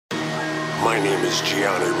My name is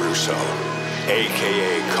Gianni Russo,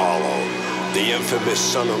 a.k.a. Carlo, the infamous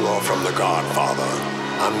son-in-law from The Godfather.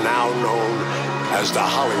 I'm now known as the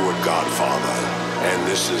Hollywood Godfather, and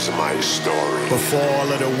this is my story. Before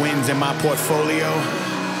all of the wins in my portfolio,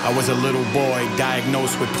 I was a little boy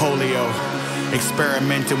diagnosed with polio.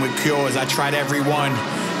 Experimenting with cures, I tried every one.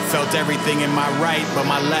 Felt everything in my right, but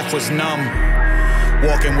my left was numb.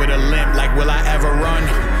 Walking with a limp, like will I ever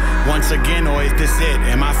run? Once again, or is this it?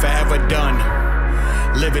 Am I forever done?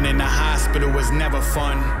 Living in the hospital was never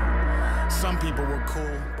fun. Some people were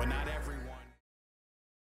cool, but not everyone.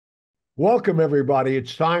 Welcome, everybody.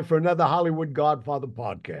 It's time for another Hollywood Godfather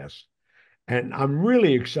podcast. And I'm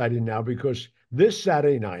really excited now because this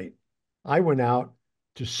Saturday night, I went out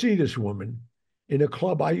to see this woman in a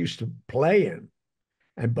club I used to play in.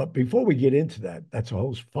 But before we get into that, that's a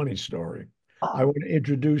whole funny story. I want to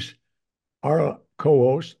introduce our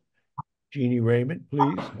co-host, Jeannie Raymond,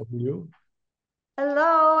 please. How are you?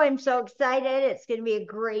 Hello, I'm so excited. It's going to be a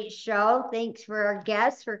great show. Thanks for our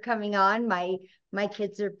guests for coming on. My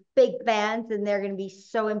kids are big fans, and they're going to be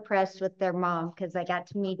so impressed with their mom because I got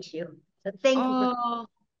to meet you. So thank you.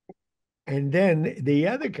 And then the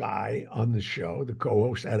other guy on the show, the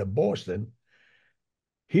co-host out of Boston,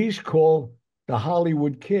 he's called the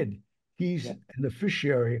Hollywood Kid. He's an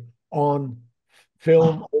officiary on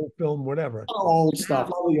film, old film, whatever. Old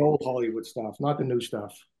stuff, all the old Hollywood stuff, not the new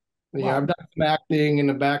stuff. Yeah, Wow. I've done some acting in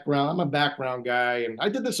the background. I'm a background guy, and I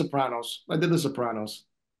did The Sopranos.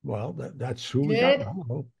 Well, that's who we got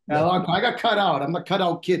now. I got cut out. I'm the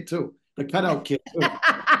cutout kid too. The cutout kid too.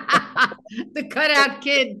 The cutout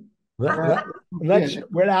kid. Let's,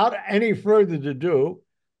 without any further ado,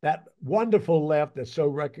 that wonderful laugh that's so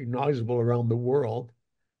recognizable around the world.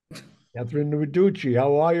 Kathrine Narducci,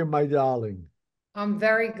 how are you, my darling? I'm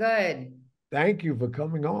very good. Thank you for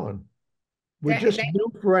coming on. We're just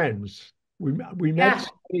new friends. We met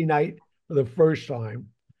Saturday night for the first time.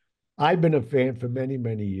 I've been a fan for many,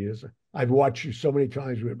 many years. I've watched you so many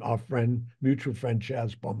times with our friend, mutual friend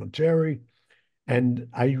Chaz Palminteri. And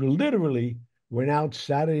I literally went out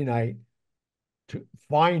Saturday night to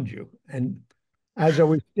find you. And as I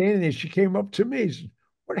was standing there, she came up to me and said,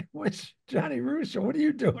 what's Johnny Russo? What are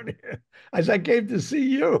you doing here? I said, I came to see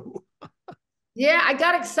you. Yeah, I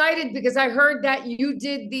got excited because I heard that you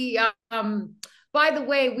did the, by the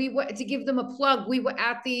way, we were, to give them a plug, we were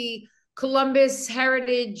at the Columbus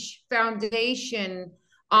Heritage Foundation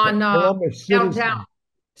on downtown.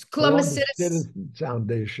 Columbus Citizen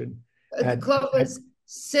Foundation. Columbus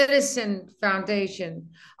Citizen Foundation.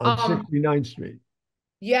 On 69th Street.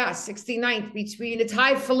 Yeah, 69th, between, it's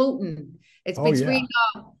highfalutin. It's between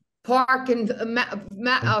Park and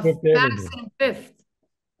Madison and Fifth.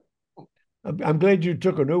 I'm glad you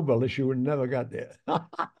took an Uber, else you would never got there.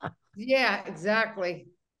 Yeah, exactly.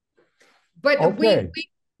 But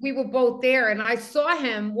we were both there, and I saw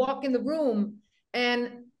him walk in the room,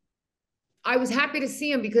 and I was happy to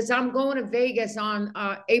see him because I'm going to Vegas on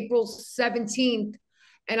April 17th,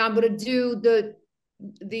 and I'm going to do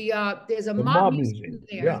there's a mob museum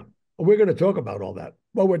there. Yeah, we're going to talk about all that.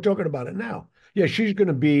 Well, we're talking about it now. Yeah, she's going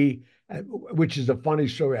to be, which is a funny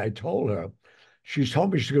story I told her. She's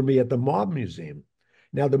told me she's going to be at the Mob Museum.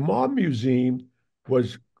 Now, the Mob Museum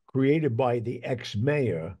was created by the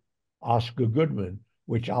ex-mayor, Oscar Goodman,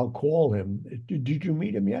 which I'll call him. Did you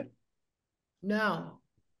meet him yet? No.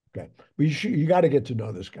 Okay. But you got to get to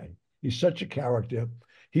know this guy. He's such a character.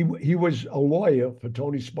 He was a lawyer for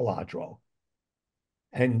Tony Spilatro.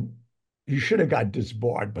 And he should have got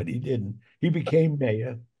disbarred, but he didn't. He became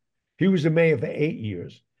mayor. He was the mayor for 8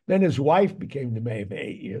 years. Then his wife became the mayor for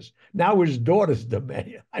 8 years. Now his daughter's the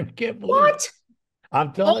mayor. I can't believe what? It.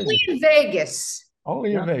 I'm telling you. Only in Vegas.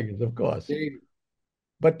 Only in Vegas, of course.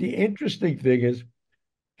 But the interesting thing is,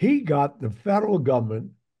 he got the federal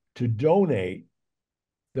government to donate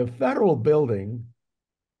the federal building,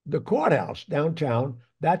 the courthouse downtown.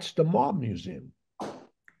 That's the Mob Museum.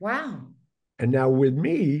 Wow. And now with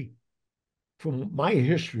me, from my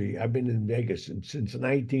history, I've been in Vegas since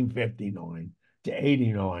 1959 to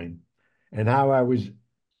 89, and how I was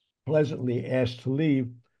pleasantly asked to leave,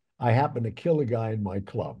 I happened to kill a guy in my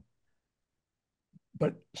club.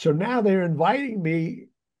 But so now they're inviting me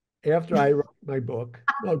after I wrote my book.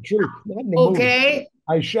 No, true, not in the movie.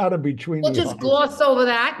 I shot him between We'll just gloss over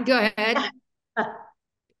that. Go ahead.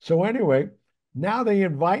 So anyway, now they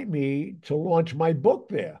invite me to launch my book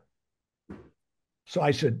there. So I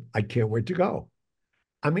said, I can't wait to go.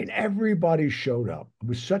 I mean, everybody showed up. It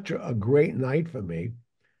was such a great night for me.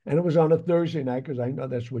 And it was on a Thursday night because I know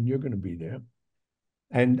that's when you're going to be there.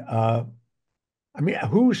 And I mean,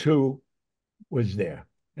 who's who was there.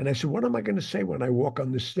 And I said, what am I going to say when I walk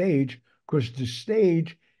on the stage? because the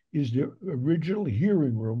stage is the original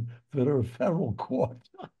hearing room for the federal court.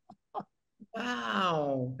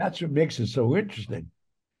 Wow. That's what makes it so interesting.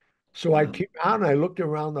 So I came out and I looked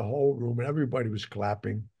around the whole room and everybody was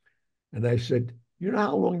clapping. And I said, you know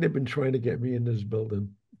how long they've been trying to get me in this building?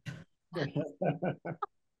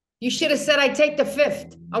 You should have said, I take the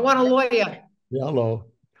fifth. I want a lawyer. Yeah, hello.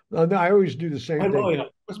 No, I always do the same My thing. lawyer.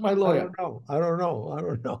 What's my lawyer? I don't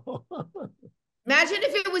know. Imagine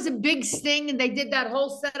if it was a big sting and they did that whole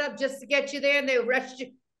setup just to get you there and they arrest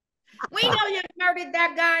you. We know you murdered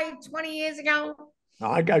that guy 20 years ago.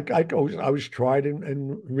 I was tried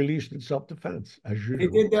and released in self-defense, as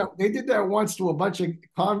usual. They did that once to a bunch of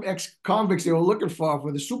ex-convicts they were looking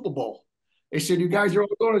for the Super Bowl. They said, you guys are all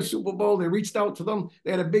going to the Super Bowl. They reached out to them. They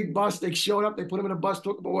had a big bus. They showed up. They put them in a bus,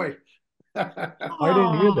 took them away. I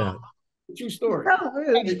didn't hear that. True story.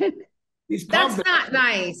 These That's not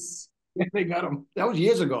nice. Yeah, they got them. That was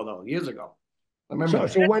years ago, though. Years ago. I remember.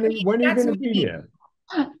 So when are you going to be there?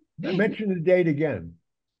 Mention the date again,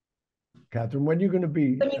 Kathrine. When are you going to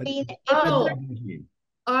be?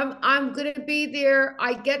 I'm going to be there.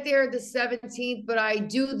 I get there the 17th, but I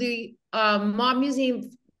do the Mom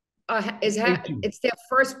Museum. It's their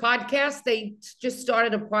first podcast. They just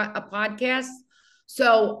started a podcast,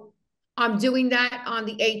 so I'm doing that on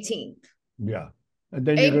the 18th. Yeah, and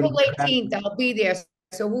then April 18th, I'll be there.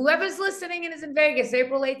 So whoever's listening and is in Vegas,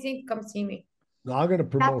 April 18th, come see me. No, I'm going to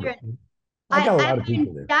promote it. I got a lot of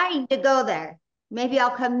people there. I'm dying to go there. Maybe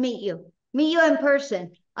I'll come meet you in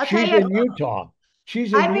person. She's in Utah.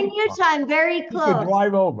 I'm in Utah. I'm very close. You could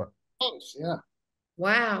drive over. Yeah.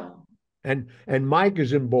 Wow. And Mike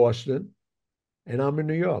is in Boston, and I'm in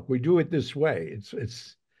New York. We do it this way. It's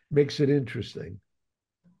makes it interesting.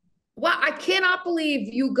 Well, I cannot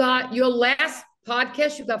believe you got your last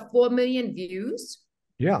podcast. You got 4 million views.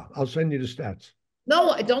 Yeah, I'll send you the stats. No,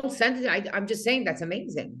 I don't send it. I'm just saying that's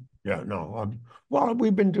amazing. Yeah, no. Well,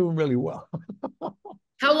 we've been doing really well.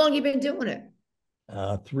 How long you been doing it?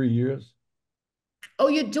 3 years. Oh,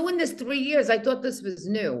 you're doing this 3 years. I thought this was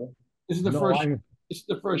new. This is the first. This is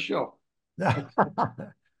the first show.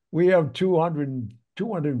 We have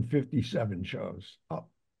 257 shows. Oh,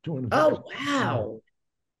 257. Oh, wow.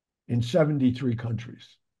 In 73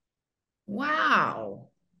 countries. Wow.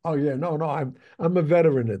 Oh yeah, no, I'm a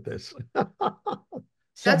veteran at this.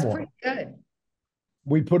 That's pretty good.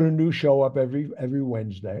 We put a new show up every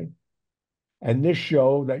Wednesday, and this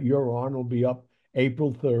show that you're on will be up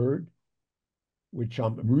April 3rd, which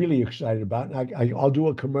I'm really excited about. And I'll do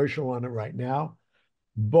a commercial on it right now.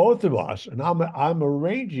 Both of us, and I'm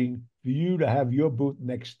arranging for you to have your booth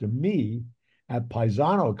next to me at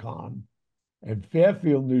PaisanoCon in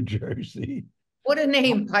Fairfield, New Jersey. What a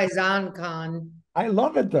name, PaisanCon. I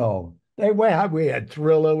love it though. We had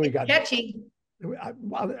Thriller. We got catchy.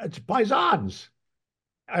 Well, it's paisans.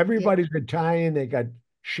 Everybody's Italian. They got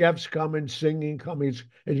chefs coming, singing coming.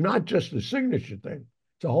 It's not just a signature thing.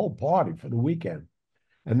 It's a whole party for the weekend.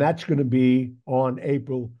 And that's going to be on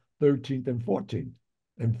April 13th and 14th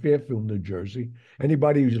in Fairfield, New Jersey.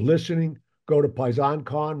 Anybody who's listening, go to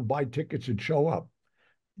PaisanCon, buy tickets and show up.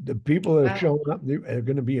 The people that are showing up are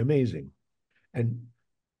going to be amazing. And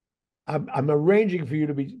I'm arranging for you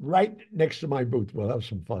to be right next to my booth. We'll have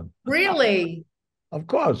some fun. Really? Of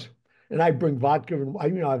course. And I bring vodka, and I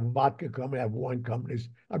have a vodka company, I have wine companies.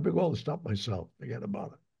 I bring all the stuff myself. Forget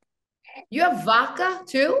about it. You have vodka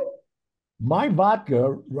too? My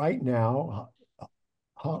vodka right now,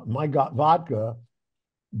 vodka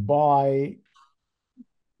by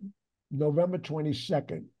November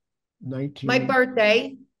 22nd, 19. My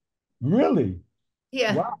birthday. Really?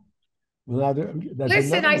 Yeah. Wow. Well,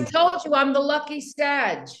 listen, I told you I'm the lucky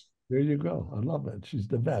Sag. There you go. I love it. She's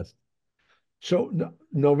the best. So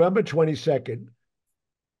November 22nd,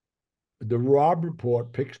 the Robb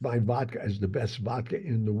Report picks my vodka as the best vodka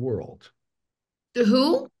in the world. The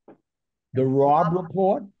who? The Robb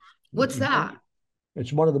Report. What's that?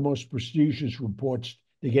 It's one of the most prestigious reports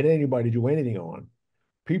to get anybody to do anything on.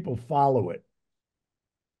 People follow it.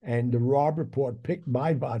 And the Robb Report picked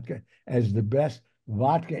my vodka as the best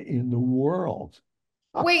vodka in the world.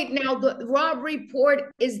 Wait, now the Robb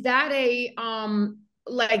Report, is that a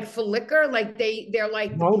like for liquor? Like they're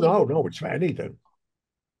like no, it's for anything.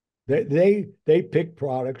 They pick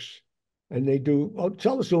products and they do. Oh,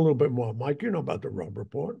 tell us a little bit more, Mike. You know about the Robb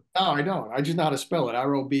Report. No, I don't. I just know how to spell it.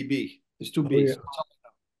 ROBB. There's two B's. Yeah.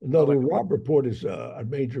 No, the Robb Report is a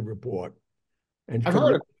major report. And I've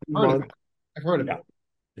heard of it.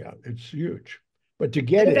 Yeah, it's huge. But to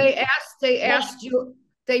get it,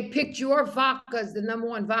 they picked your vodka as the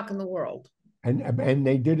 #1 vodka in the world. And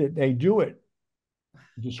they did it. They do it.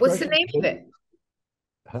 What's the name of it?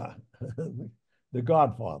 The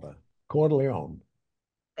Godfather, Corleone.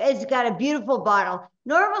 It's got a beautiful bottle.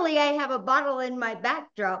 Normally, I have a bottle in my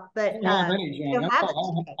backdrop, but I don't have any, John.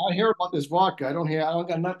 I hear about this vodka. I don't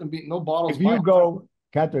got nothing beating no bottles. If you go,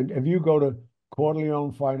 Kathrine, if you go to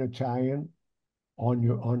Corleone Fine Italian on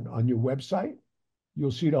your website,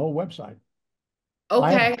 you'll see the whole website.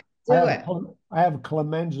 Okay, I have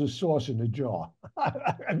Clemenza sauce in the jar.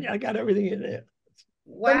 I mean, I got everything in there.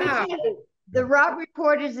 Wow. Let me tell you, the Rob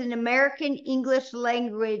Report is an American English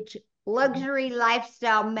language luxury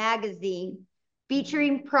lifestyle magazine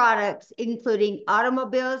featuring products including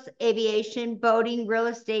automobiles, aviation, boating, real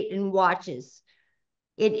estate, and watches.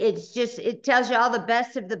 It tells you all the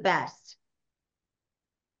best of the best.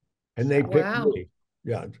 And they picked me.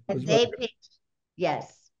 Yeah. And they picked,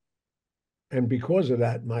 yes. And because of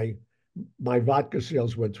that, my vodka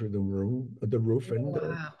sales went through the roof, and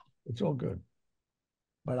it's all good.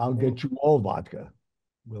 But I'll get you all vodka.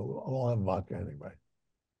 We'll all have vodka anyway.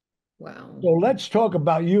 Wow. So let's talk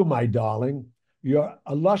about you, my darling. Your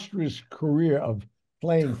illustrious career of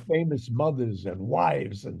playing famous mothers and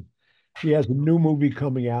wives. And she has a new movie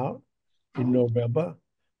coming out in November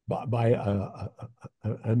by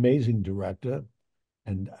an amazing director.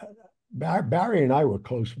 And Barry and I were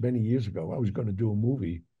close many years ago. I was going to do a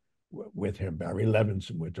movie with him, Barry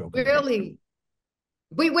Levinson. We're talking really?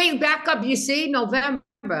 Wait, back up. You see, November,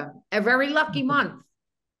 a very lucky month.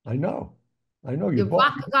 I know. Your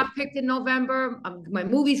vodka got picked in November. My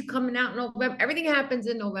movie's coming out in November. Everything happens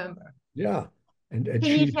in November. Yeah. And can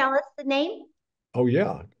you tell us the name? Oh,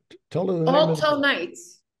 yeah. Tell her the name. Alto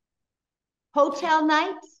Knights. Hotel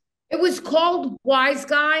Nights? It was called Wise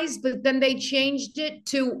Guys, but then they changed it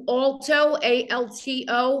to Alto,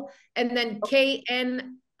 Alto, and then Knights.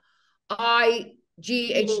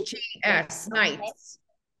 Nights.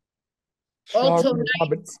 Alto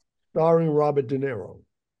Knights. Starring Robert De Niro.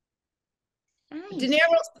 Nice. De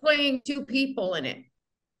Niro's playing two people in it.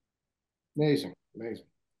 Amazing.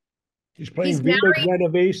 He's playing Vito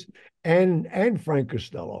Genovese and Frank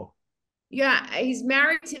Costello. Yeah, he's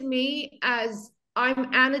married to me as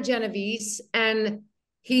I'm Anna Genovese, and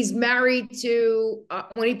he's married to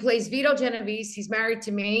when he plays Vito Genovese, he's married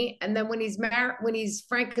to me, and then when he's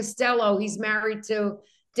Frank Costello, he's married to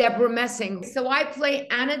Deborah Messing. So I play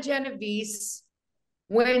Anna Genovese.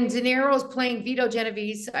 When De Niro's playing Vito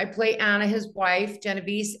Genovese, I play Anna, his wife,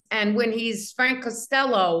 Genovese. And when he's Frank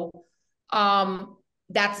Costello,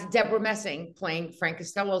 that's Deborah Messing playing Frank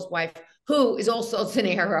Costello's wife, who is also De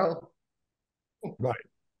Niro. Right.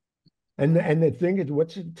 And the thing is,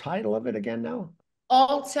 what's the title of it again now?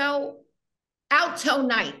 Alto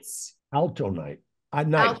Knights. Alto Nights.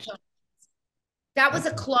 That was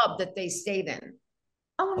a club that they stayed in.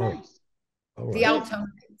 Oh, nice. Right. The Alto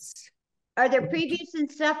Knights. Are there previews and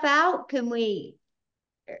stuff out? Can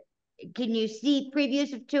you see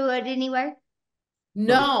previews to it anywhere?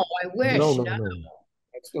 No, I wish. No.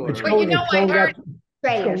 But you know, I heard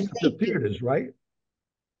it's going to theaters, right?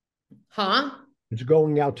 Huh? It's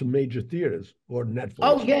going out to major theaters or Netflix.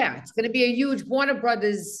 Oh yeah, it's going to be a huge Warner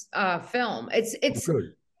Brothers film. It's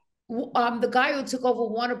good. The guy who took over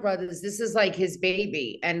Warner Brothers, this is like his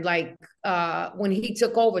baby, and like when he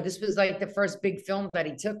took over, this was like the first big film that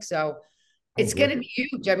he took. So it's going to be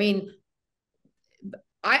huge. I mean,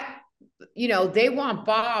 they want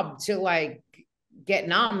Bob to like get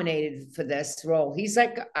nominated for this role. He's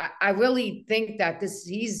like, I really think that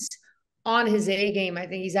he's on his A game. I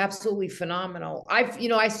think he's absolutely phenomenal.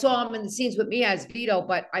 I saw him in the scenes with me as Vito,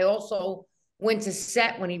 but I also went to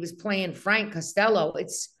set when he was playing Frank Costello.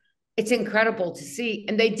 It's incredible to see.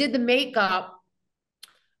 And they did the makeup.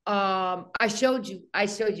 I showed you a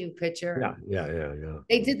picture. Yeah.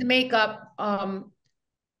 They did the makeup.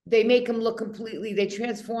 They make him look completely, they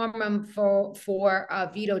transform him for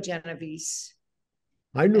Vito Genovese.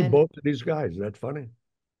 I knew both of these guys. That's funny.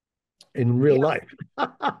 In real life.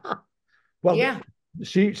 Well, yeah.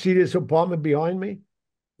 See this apartment behind me?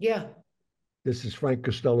 Yeah. This is Frank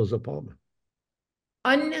Costello's apartment.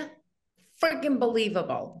 Unfreaking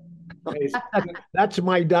believable. That's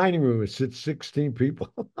my dining room. It sits 16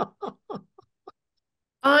 people.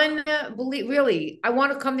 Unbelievable. Really, I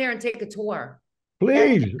want to come there and take a tour.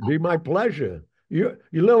 Please, be my pleasure. You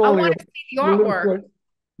live only. I want to see the artwork.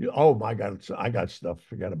 Oh my God, I got stuff.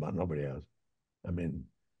 Forget about nobody else. I mean,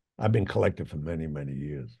 I've been collecting for many, many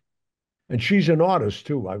years. And she's an artist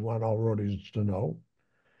too. I want our audience to know.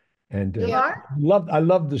 And I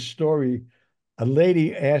love the story. A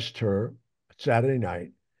lady asked her Saturday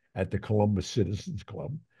night at the Columbus Citizens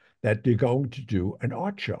Club that they're going to do an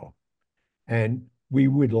art show. And we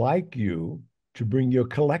would like you to bring your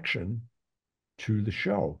collection to the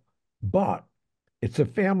show. But It's a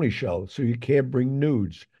family show, so you can't bring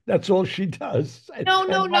nudes. That's all she does. No,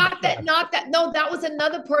 not that. No, that was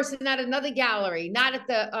another person at another gallery, not at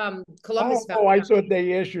the Columbus Oh, I Fountain. thought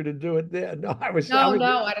they asked you to do it there. No,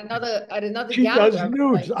 No, at another She gallery. does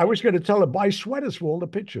nudes. I was going to tell her buy sweaters for all the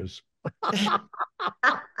pictures.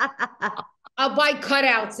 I'll buy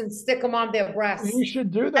cutouts and stick them on their breasts. You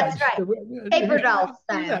should do that. That's right. Paper doll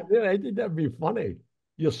style. Yeah, I think that'd be funny.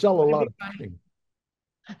 You'll sell a lot of things.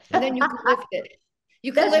 And then you can lift it.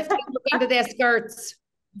 You can lift it and look under their skirts.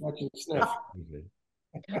 Watch it sniff.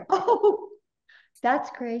 Oh, that's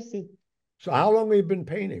crazy. So how long have you been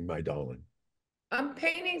painting, my darling? I'm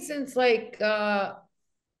painting since like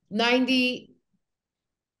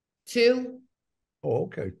 92. Oh,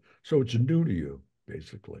 okay. So it's new to you,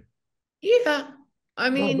 basically. Yeah. I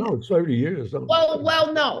mean, no, it's 30 years.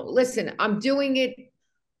 Well, no. Listen, I'm doing it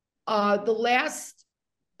the last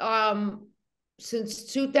since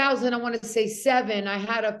 2000, I want to say 7, I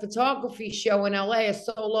had a photography show in LA, a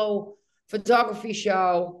solo photography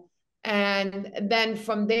show. And then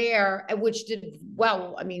from there, which did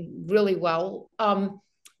well, I mean, really well.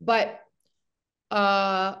 But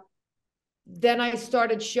then I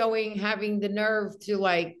started having the nerve to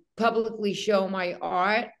like publicly show my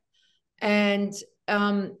art. And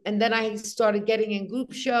then I started getting in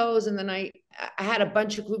group shows, and then I had a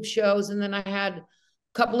bunch of group shows, and then I had a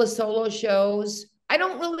couple of solo shows. I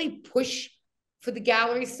don't really push for the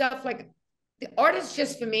gallery stuff. Like, the art is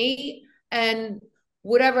just for me, and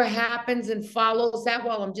whatever happens and follows that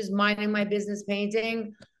while I'm just minding my business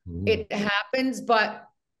painting, it happens. But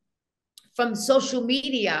from social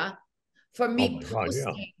media, for me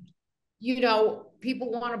posting, you know,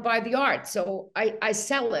 people want to buy the art. So I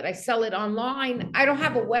sell it. I sell it online. I don't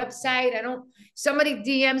have a website. Somebody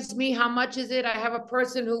DMs me, how much is it? I have a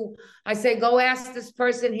person who I say, go ask this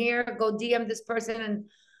person here, go DM this person, and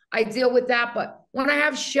I deal with that. But when I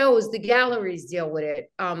have shows, the galleries deal with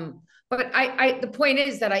it. But the point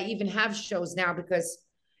is that I even have shows now, because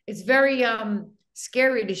it's very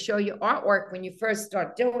scary to show your artwork when you first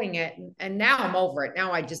start doing it. And now I'm over it.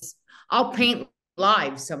 Now I'll paint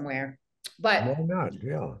live somewhere. But why not?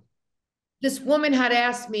 Yeah. This woman had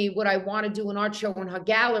asked me would I want to do an art show in her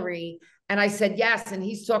gallery, and I said yes. And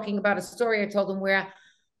he's talking about a story I told him where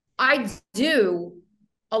I do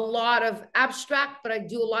a lot of abstract, but I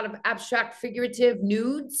do a lot of abstract figurative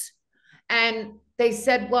nudes. And they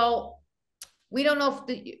said, well, we don't know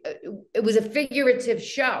if it was a figurative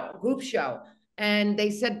show, group show. And they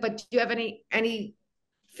said, but do you have any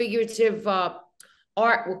figurative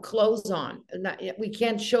art with clothes on? We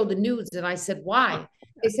can't show the nudes. And I said, why?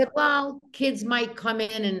 They said, well, kids might come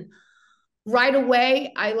in. And right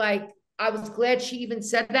away, I was glad she even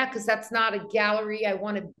said that, because that's not a gallery I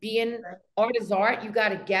want to be in. Art is art. You got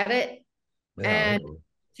to get it. Yeah. And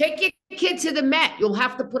take your kid to the Met. You'll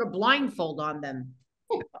have to put a blindfold on them.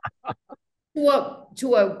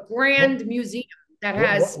 to a grand museum that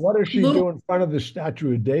has. What does she do in front of the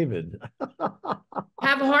statue of David?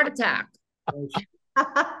 Have a heart attack.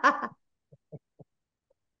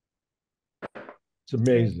 It's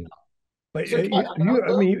amazing. But so, you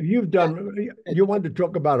wanted to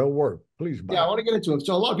talk about her work, please. Bob. Yeah, I want to get into it.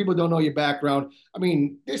 So a lot of people don't know your background. I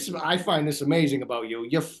mean, I find this amazing about you.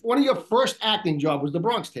 One of your first acting job was The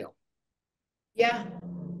Bronx Tale. Yeah.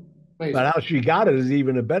 Amazing. But how she got it is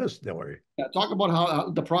even a better story. Yeah, talk about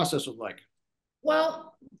how the process was like.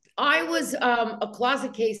 Well, I was a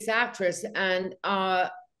closet case actress, and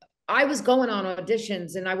I was going on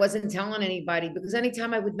auditions, and I wasn't telling anybody, because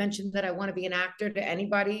anytime I would mention that I want to be an actor to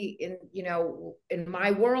anybody in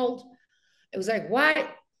my world, it was like, what?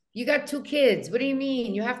 You got 2 kids. What do you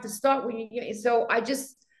mean? You have to start when you. So I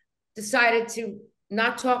just decided to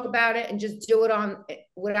not talk about it and just do it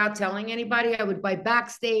without telling anybody. I would buy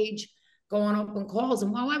backstage, go on open calls.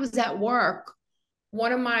 And while I was at work,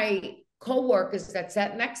 one of my co-workers that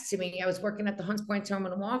sat next to me, I was working at the Hunts Point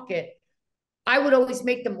Terminal Market, I would always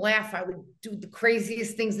make them laugh. I would do the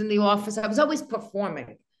craziest things in the office. I was always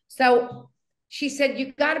performing. So she said,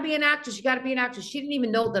 you got to be an actress. You got to be an actress. She didn't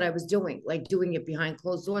even know that I was doing it behind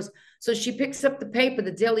closed doors. So she picks up the paper,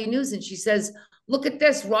 the Daily News, and she says, look at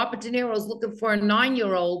this. Robert De Niro's looking for a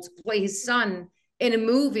 9-year-old to play his son in a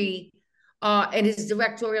movie in his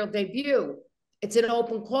directorial debut. It's an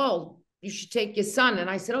open call. You should take your son. And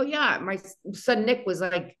I said, oh, yeah. My son, Nick, was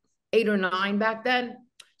like 8 or 9 back then.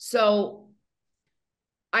 So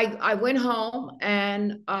I went home,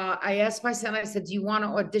 and I asked my son, I said, do you want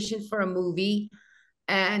to audition for a movie?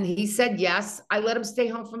 And he said, yes. I let him stay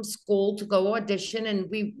home from school to go audition. And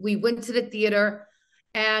we went to the theater.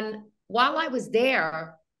 And while I was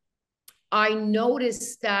there, I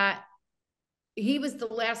noticed that, he was the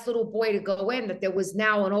last little boy to go in, that there was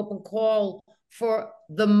now an open call for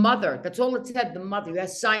the mother. That's all it said, the mother. You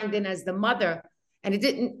signed in as the mother. And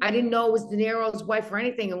I didn't know it was De Niro's wife or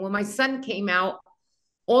anything. And when my son came out,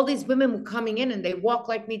 all these women were coming in and they walk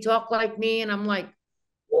like me, talk like me. And I'm like,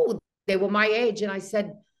 oh, they were my age. And I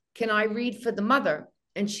said, can I read for the mother?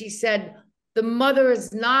 And she said, the mother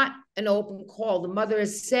is not an open call. The mother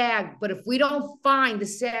is SAG. But if we don't find the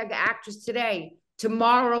SAG actress today,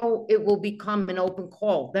 tomorrow it will become an open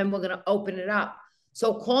call. Then we're going to open it up.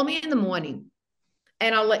 So call me in the morning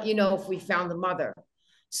and I'll let you know if we found the mother.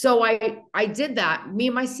 So I did that. Me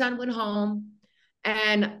and my son went home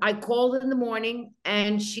and I called in the morning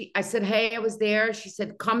and I said, hey, I was there. She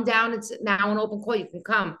said, come down. It's now an open call. You can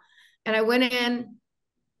come. And I went in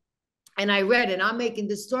and I read, and I'm making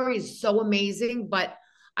this story is so amazing, but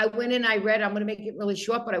I went in, I read, I'm going to make it really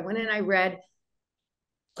short, but I went in, I read.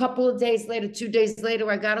 A couple of days later, 2 days later,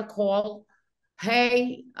 I got a call.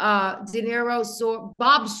 Hey, De Niro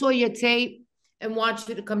Bob saw your tape and wants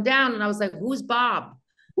you to come down. And I was like, who's Bob?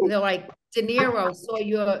 And they're like, De Niro saw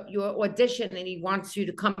your audition and he wants you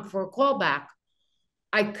to come for a callback.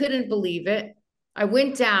 I couldn't believe it. I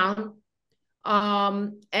went down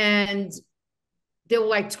and there were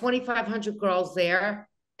like 2,500 girls there.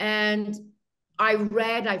 And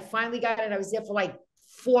I finally got it. I was there for like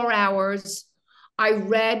 4 hours. I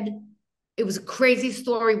read, it was a crazy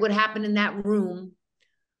story what happened in that room.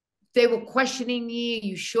 They were questioning me.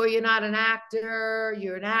 You sure you're not an actor?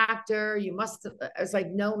 You're an actor. You must have. I was like,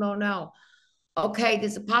 no. Okay,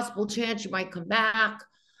 there's a possible chance you might come back.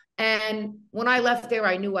 And when I left there,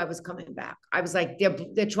 I knew I was coming back. I was like,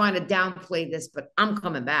 they're trying to downplay this, but I'm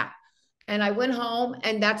coming back. And I went home,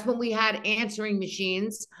 and that's when we had answering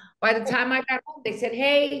machines. By the time I got home, they said,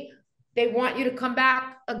 hey, they want you to come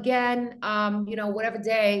back again, whatever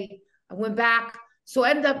day. I went back. So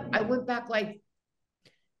I went back like,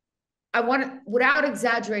 without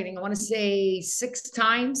exaggerating, I want to say 6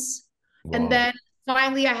 times. Wow. And then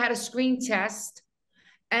finally I had a screen test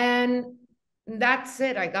and that's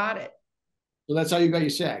it. I got it. So that's how you got your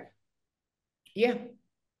SAG? Yeah.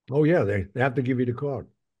 Oh yeah, they have to give you the card.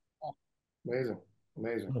 Oh,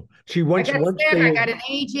 amazing. Oh. See, once I got an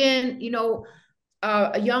agent,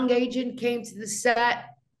 a young agent came to the set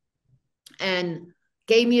and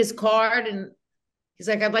gave me his card and he's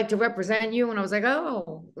like, I'd like to represent you. And I was like,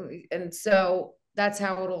 oh. And so that's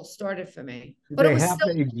how it all started for me. But they have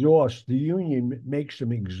to exhaust, the union makes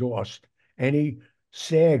them exhaust any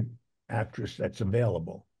SAG actress that's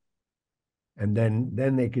available. And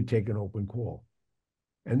then they could take an open call.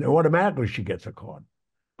 And automatically she gets a card.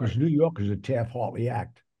 Because New York is a Taft-Hartley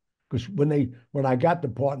act. Because when I got the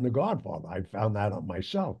part in The Godfather, I found that out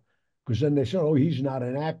myself. Because then they said, oh, he's not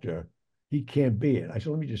an actor. He can't be it. I said,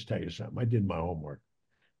 let me just tell you something. I did my homework.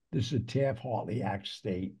 This is a Taft-Hartley Act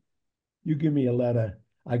state. You give me a letter,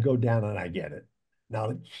 I go down and I get it.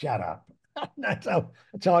 Now shut up. That's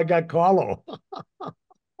how I got Carlo.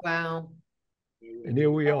 Wow. And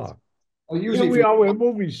here we are. Well, usually we're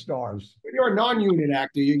movie stars. When you're a non-union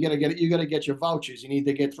actor, you gotta get your vouchers. You need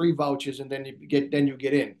to get 3 vouchers and then you get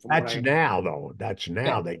in. That's now though. That's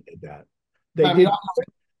now yeah. They did that.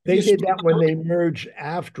 They did that when they merged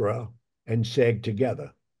AFTRA and SAG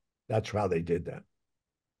together. That's how they did that.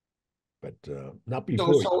 But not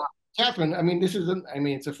before. So Kathrine,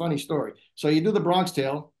 it's a funny story. So you do the Bronx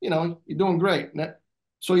Tale, you're doing great.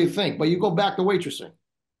 So you think, but you go back to waitressing.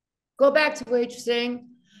 Go back to waitressing.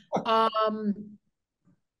 But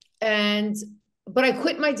I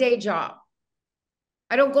quit my day job.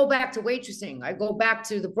 I don't go back to waitressing. I go back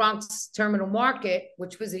to the Bronx Terminal Market,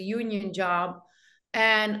 which was a union job.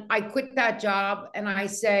 And I quit that job and I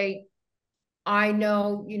say, I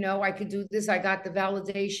know, I could do this. I got the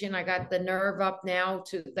validation. I got the nerve up now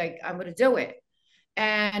to I'm going to do it.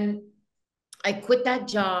 And I quit that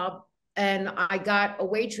job and I got a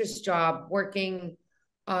waitress job working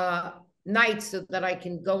nights so that I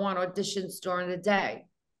can go on auditions during the day.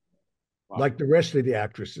 Like the rest of the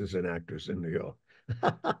actresses and actors in New York.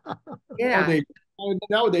 Yeah.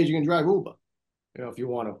 Nowadays you can drive Uber, if you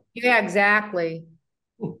want to. Yeah, exactly.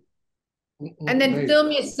 And then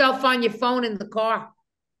film yourself on your phone in the car.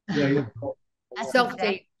 Yeah.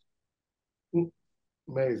 Self-tape.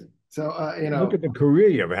 Amazing. So, look at the career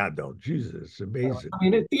you've had, though. Jesus, it's amazing.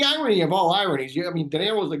 It's the irony of all ironies. De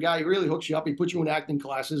Niro's the guy who really hooks you up. He puts you in acting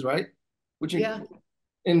classes, right? Yeah.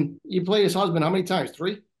 And you play his husband how many times?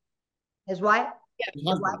 3? His wife? Yeah.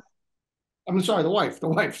 His wife. I'm sorry, the wife.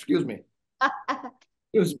 Excuse me.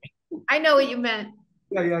 Excuse me. I know what you meant.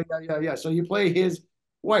 Yeah. So you play his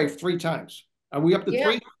wife 3 times. Are we up to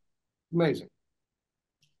 3? Amazing.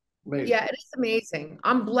 Amazing. Yeah, it is amazing.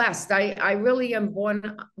 I'm blessed. I really am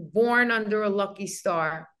born under a lucky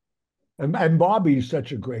star. And Bobby's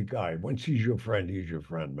such a great guy. Once he's your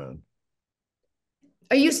friend, man.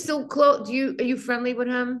 Are you still close? Are you friendly with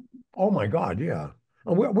him? Oh my God, yeah.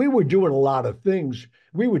 And we were doing a lot of things.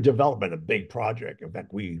 We were developing a big project. In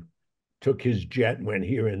fact, we took his jet and went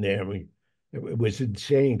here and there. It was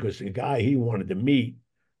insane because the guy he wanted to meet,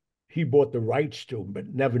 he bought the rights to him,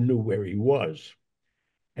 but never knew where he was.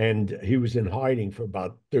 And he was in hiding for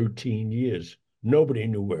about 13 years. Nobody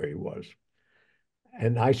knew where he was.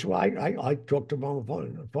 And I talked to him on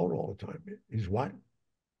the phone all the time. He's what?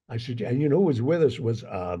 I said, and you know who was with us was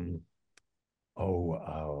oh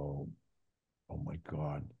oh my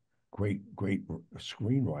God, great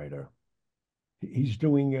screenwriter. He's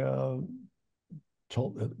doing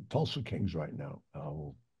Tulsa Kings right now.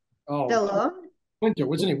 Oh, Winter,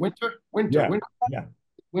 wasn't he? Winter, yeah, Winter, yeah.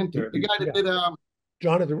 Winter. The guy that Yeah. did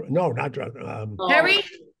Jonathan. No, not Jonathan. Terry?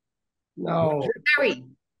 No. Terry.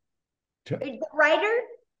 The writer?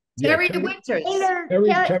 Yeah, Terry Winters. Terry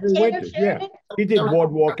Winters. Yeah, he did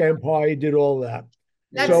Boardwalk Empire. He did all that.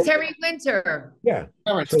 That's So, Terry Winter. yeah.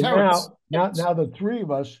 Terrence, So Terrence. now the three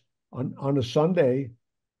of us on a Sunday,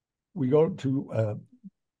 we go to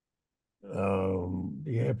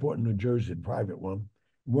the airport in New Jersey, the private one.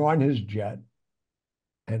 We're on his jet,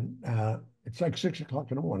 and it's like 6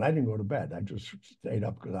 o'clock in the morning. I didn't go to bed. I just stayed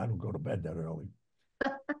up because I don't go to bed that early.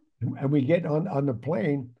 And we get on the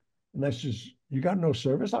plane, and I says, "You got no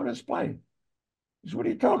service on this plane?" He says, "What are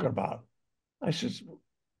you talking about?" I says,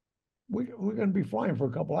 we're going to be flying for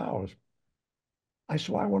a couple hours. I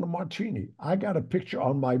said, "I want a martini." I got a picture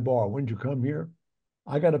on my bar. When did you come here?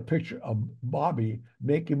 I got a picture of Bobby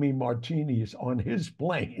making me martinis on his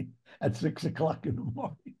plane at 6 o'clock in the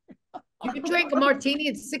morning. You drank a martini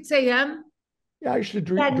at 6 a.m.? Yeah, I used to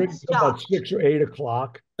drink about 6 or 8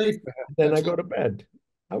 o'clock. Then I go to bed.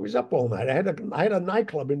 I was up all night. I had a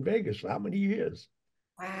nightclub in Vegas for how many years?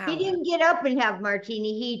 Wow. He didn't get up and have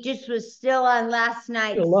martini. He just was still on last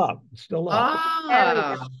night. Still up.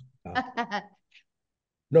 Ah.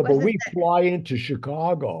 No, but we fly into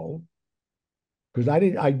Chicago because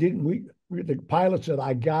the pilot said,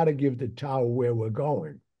 "I got to give the tower where we're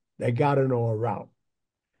going. They got to know our route."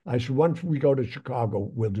 I said, "Once we go to Chicago,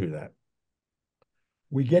 we'll do that."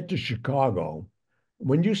 We get to Chicago.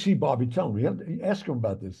 When you see Bobby, tell him, ask him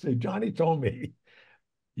about this. Say, "Johnny told me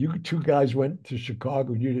you two guys went to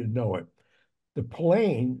Chicago, you didn't know it." The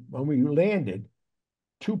plane, when we landed,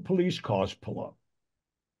 2 police cars pull up.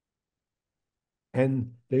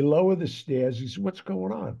 And they lower the stairs. He said, "What's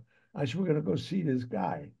going on?" I said, "We're going to go see this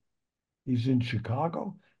guy. He's in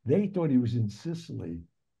Chicago." They thought he was in Sicily.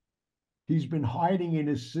 He's been hiding in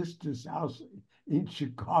his sister's house in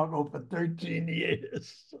Chicago for 13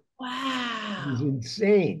 years. Wow. He's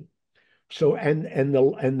insane. So, and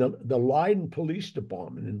the Leiden Police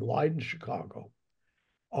Department in Leiden, Chicago,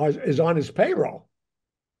 is on his payroll.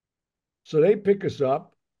 So they pick us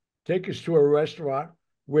up, take us to a restaurant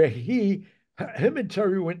where him and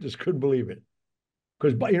Terry Winters couldn't believe it.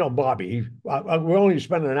 Because, Bobby, we're only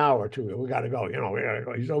spending an hour or two. We got to go. We got to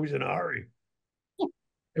go. He's always in a hurry.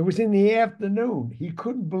 It was in the afternoon. He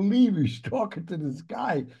couldn't believe he's talking to this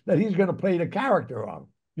guy that he's going to play the character of.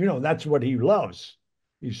 That's what he loves.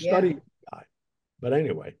 He's studying the guy. But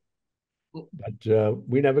anyway,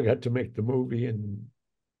 we never got to make the movie. And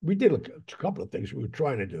we did a couple of things we were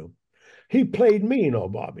trying to do. He played me,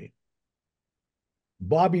 Bobby.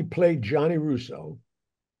 Bobby played Johnny Russo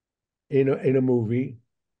in a movie,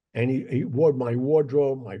 and he wore my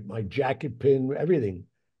wardrobe, my jacket pin, everything,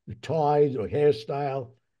 the ties or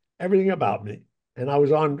hairstyle, everything about me. And I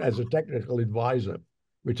was on as a technical advisor,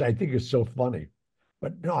 which I think is so funny.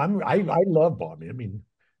 But no, I love Bobby. I mean,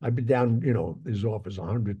 I've been down, his office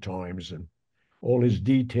 100 times, and all his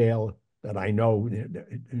detail that I know.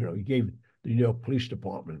 He gave the New York Police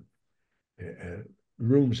Department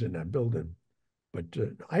rooms in that building. But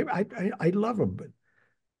I love him, but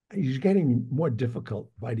he's getting more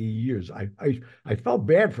difficult by the years. I felt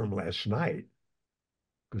bad for him last night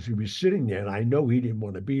because he was sitting there, and I know he didn't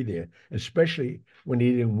want to be there, especially when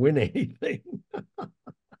he didn't win anything.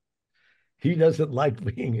 He doesn't like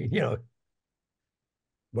being,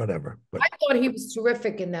 whatever. But I thought he was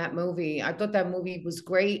terrific in that movie. I thought that movie was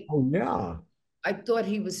great. Oh yeah. I thought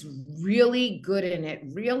he was really good in it,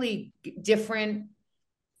 really different.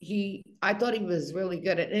 I thought he was really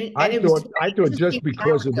good at it. I thought just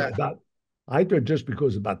because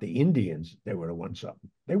about the Indians, they would have won something.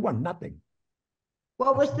 They won nothing.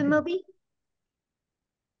 What was the movie?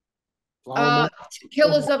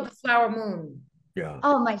 Killers of the Flower Moon. Yeah.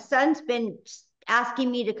 Oh, my son's been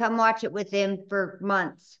asking me to come watch it with him for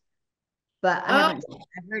months. but I haven't.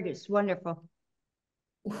 I heard it's wonderful.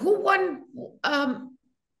 Who won?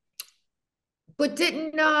 But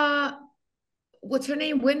didn't what's her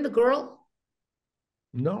name win, the girl?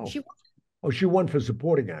 No. She won for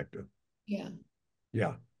supporting actor. Yeah.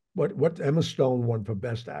 Yeah. What Emma Stone won for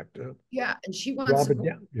best actor. Yeah, and she won.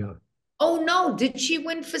 Yeah. Oh no, did she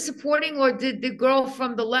win for supporting, or did the girl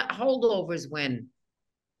from the Holdovers win?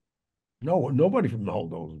 No, nobody from the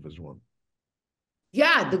Holdovers won.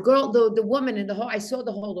 Yeah, the girl, the woman in the whole. I saw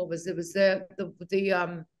the Holdovers. It was the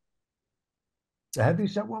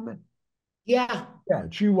heavyset woman. Yeah. Yeah,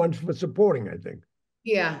 she won for supporting, I think.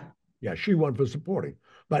 Yeah. Yeah, she won for supporting.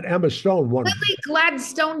 But Emma Stone won. Lily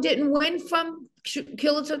Gladstone didn't win from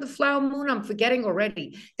Killers of the Flower Moon. I'm forgetting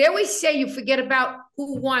already. They always say you forget about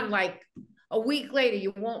who won, like a week later,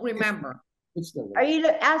 you won't remember. Are you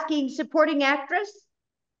asking supporting actress?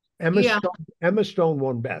 Emma Stone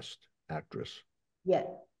won best actress. Yeah.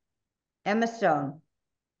 Emma Stone.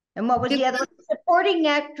 And what was the other one? Supporting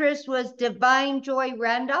actress was Divine Joy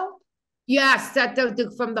Randolph? Yes,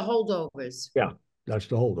 from the Holdovers. Yeah, that's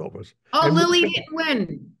the Holdovers. Oh, and Lily didn't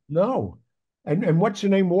win. No. And what's her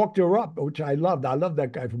name walked her up, which I loved. I love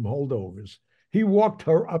that guy from Holdovers. He walked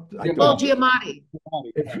her up. Paul Giamatti.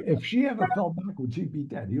 If she ever fell backwards, he'd be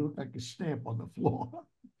dead. He looked like a stamp on the floor.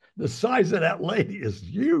 The size of that lady is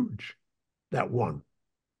huge. That one.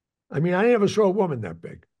 I mean, I never saw a woman that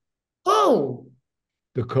big. Oh.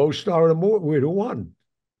 The co-star of the movie, who won?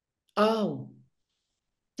 Oh.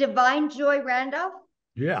 Divine Joy Randolph?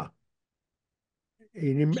 Yeah.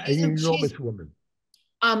 An enormous woman.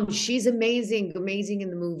 She's amazing in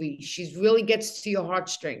the movie. She's really gets to your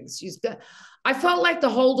heartstrings. I felt like the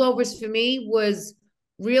Holdovers for me was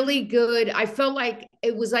really good. I felt like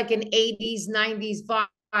it was like an 80s, 90s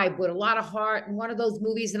vibe with a lot of heart, and one of those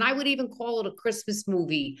movies. And I would even call it a Christmas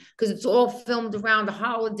movie because it's all filmed around the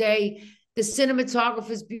holiday. The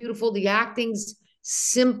cinematography is beautiful. The acting's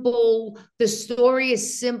simple. The story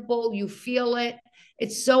is simple. You feel it.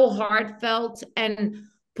 It's so heartfelt. And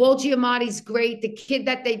Paul Giamatti's great. The kid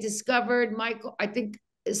that they discovered, Michael, I think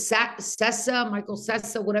Michael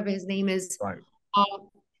Sessa, whatever his name is. Right.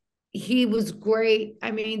 He was great.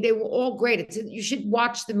 I mean, they were all great. You should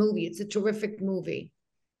watch the movie. It's a terrific movie.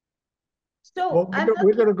 So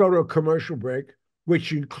we're going to go to a commercial break,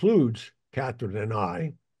 which includes Kathrine and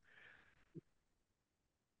I.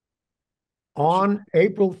 On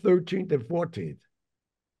April 13th and 14th,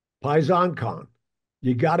 PaisanCon.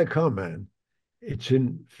 You got to come, man. It's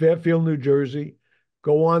in Fairfield, New Jersey.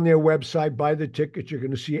 Go on their website, buy the tickets. You're going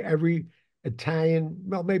to see every Italian,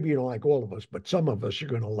 well, maybe you don't like all of us, but some of us you're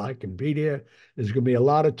going to like and be there. There's going to be a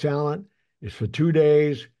lot of talent. It's for 2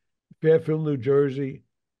 days, Fairfield, New Jersey.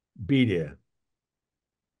 Be there.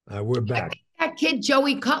 We're back. I think that kid,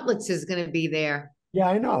 Joey Cutlets, is going to be there. Yeah,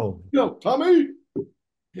 I know. Yo, Tommy.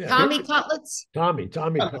 Yeah. Tommy Cutlets? Tommy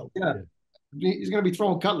Cutlets. Yeah. He's going to be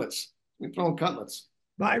throwing cutlets.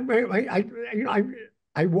 I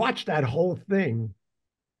watched that whole thing,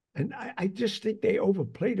 and I just think they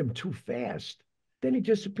overplayed him too fast. Then he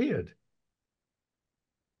disappeared.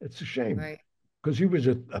 It's a shame. Right. Because he was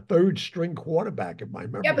a third string quarterback, in my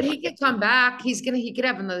memory. Yeah, but he could come back. He could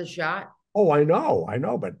have another shot. Oh, I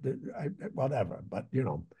know, but whatever. But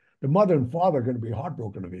the mother and father are going to be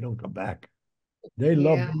heartbroken if he don't come back. They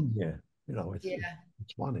love being there.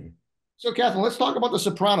 It's funny. So, Kathrine, let's talk about The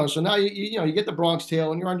Sopranos. So now you get the Bronx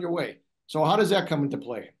Tale and you're on your way. So how does that come into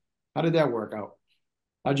play? How did that work out?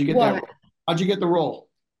 How'd you get that? How'd you get the role?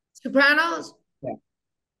 Sopranos? Yeah.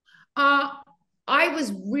 I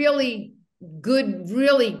was really good,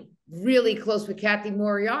 really, really close with Kathy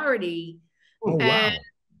Moriarty. Oh, wow.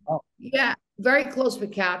 Yeah, very close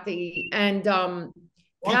with Kathy. And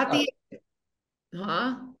Kathy,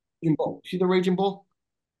 She the Raging Bull?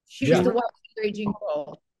 She was the one Raging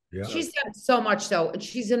Bull. Yeah. She's done so much though.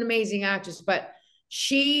 She's an amazing actress, but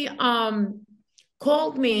she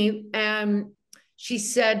called me and she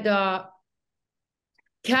said,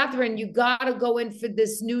 Kathrine, you gotta go in for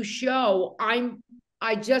this new show. I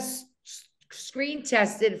just screen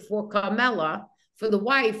tested for Carmela, for the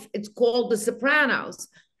wife. It's called The Sopranos.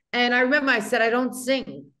 And I remember I said, I don't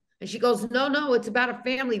sing. And she goes, no, it's about a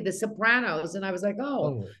family, The Sopranos. And I was like,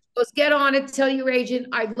 oh. Goes, get on it, tell your agent,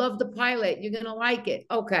 I love the pilot. You're going to like it.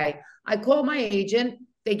 Okay. I call my agent.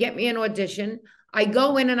 They get me an audition. I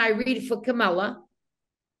go in and I read for Carmela.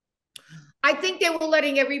 I think they were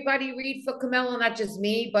letting everybody read for Carmela, not just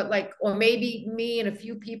me, but or maybe me and a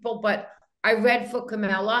few people, but I read for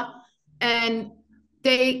Carmela. And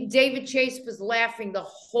David Chase was laughing the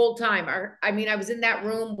whole time. I mean, I was in that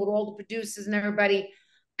room with all the producers and everybody,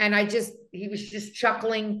 and he was just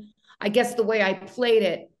chuckling, I guess, the way I played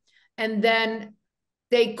it. And then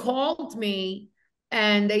they called me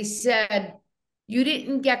and they said, you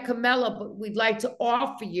didn't get Camilla, but we'd like to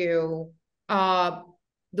offer you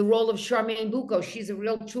the role of Charmaine Bucco. She's a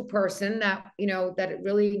real true person that, you know, that it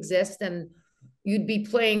really exists, and you'd be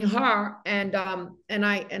playing her. And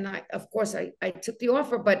I of course I took the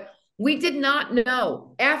offer, but we did not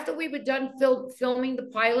know. After we were done filming the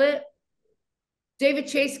pilot, David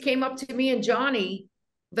Chase came up to me and Johnny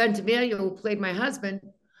Ventimiglia, who played my husband.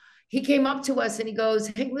 He came up to us and he goes,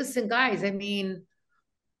 hey, listen, guys, I mean,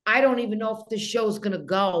 I don't even know if this show's gonna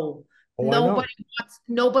go. Oh,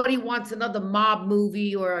 nobody wants another mob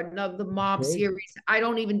movie or another mob series. I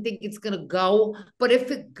don't even think it's gonna go. But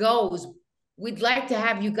if it goes, we'd like to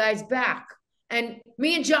have you guys back. And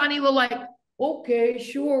me and Johnny were like, okay,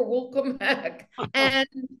 sure, we'll come back. And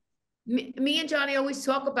me and Johnny always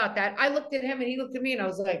talk about that. I looked at him and he looked at me and I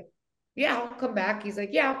was like, yeah, I'll come back. He's like,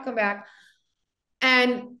 yeah, I'll come back.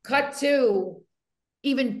 And cut to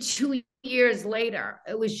even 2 years later,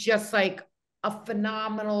 it was just like a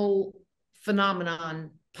phenomenal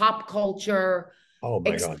phenomenon, pop culture. Oh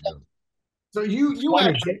my God. So you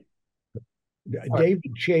actually,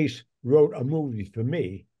 David Chase wrote a movie for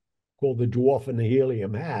me called The Dwarf and the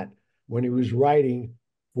Helium Hat when he was writing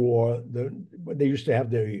for they used to have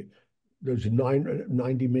those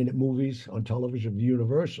 90-minute movies on television for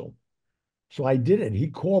Universal. So I did it. He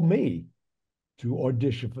called me to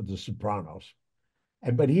audition for The Sopranos.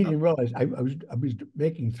 But he didn't realize I was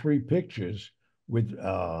making 3 pictures with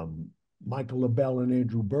Michael LaBelle and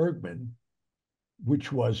Andrew Bergman,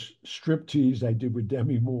 which was Striptease I did with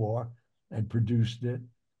Demi Moore and produced it,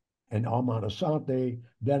 and Armand Assante.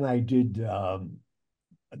 Then I did.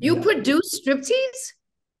 You produced Striptease?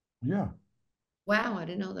 Yeah. Wow, I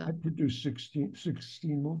didn't know that. I produced 16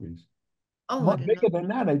 movies. Oh, much bigger than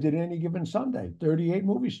that. I did Any Given Sunday, 38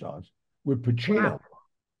 movie stars with Pacino. Wow.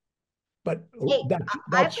 But hey,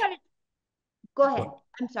 that's go ahead.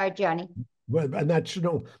 I'm sorry, Johnny. And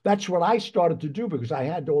that's what I started to do, because I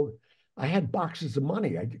had boxes of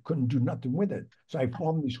money. I couldn't do nothing with it. So I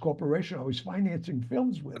formed this corporation. I was financing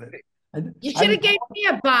films with it. And you should have gave me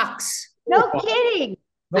a box. No kidding.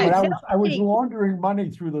 No, but I was laundering money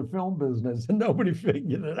through the film business and nobody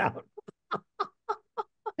figured it out.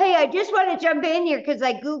 Hey, I just want to jump in here because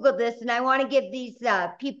I Googled this and I want to give these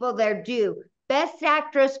people their due. Best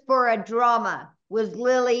actress for a drama was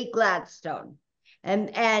Lily Gladstone.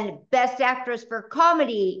 And best actress for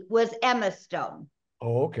comedy was Emma Stone.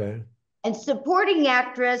 Oh, okay. And supporting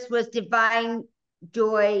actress was Divine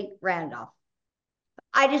Joy Randolph.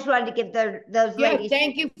 I just wanted to give those ladies.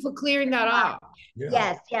 Thank you for clearing that up.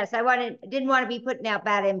 Yeah. Yes. I didn't want to be putting out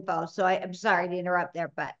bad info, so I'm sorry to interrupt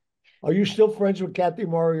there. But are you still friends with Kathy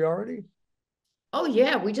Moriarty? Oh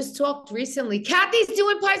yeah, we just talked recently. Kathy's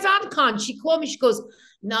doing PaisanCon. She called me. She goes,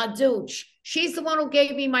 Narducci. She's the one who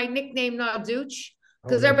gave me my nickname Narducci,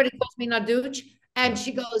 because everybody calls me Narducci. And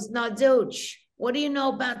she goes, Narducci, what do you know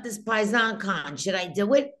about this PaisanCon? Should I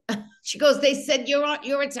do it? She goes, they said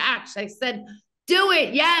you're attached. I said, do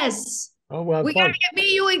it. Yes. Oh, well, we gotta get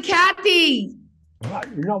me, you, and Kathy.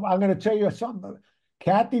 You know, I'm going to tell you something.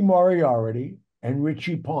 Kathy Moriarty and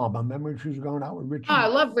Richie Palm. I remember she was going out with Richie. Oh, I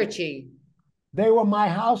love Richie. They were my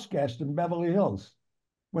house guests in Beverly Hills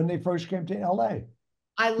when they first came to LA.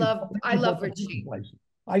 I love Richie.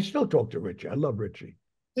 I still talk to Richie. I love Richie.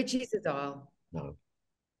 Richie's a doll. No.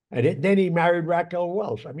 And then he married Raquel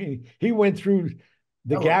Welch. I mean, he went through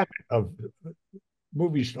the gamut of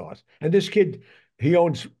movie stars. And this kid, he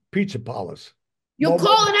owns Pizza Palace. You're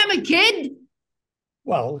calling him a kid?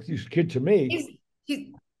 Well, he's a kid to me.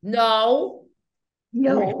 No.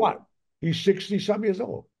 He's what? He's 60-some years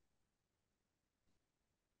old.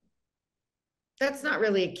 That's not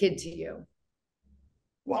really a kid to you.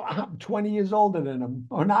 Well, I'm 20 years older than him.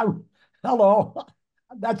 Oh, now, hello.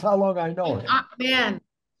 That's how long I know him. Man.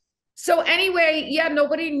 So anyway, yeah,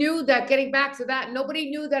 nobody knew that. Getting back to that, nobody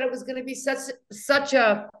knew that it was going to be such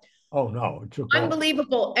a. Oh no, it took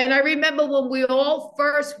unbelievable. Off. And I remember when we all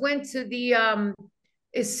first went to the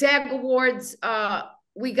SAG Awards.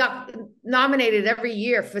 We got nominated every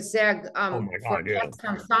year for SAG Cast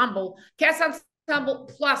Ensemble. Cast Ensemble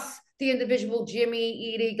plus the individual.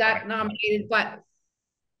 Jimmy, Edie got nominated, but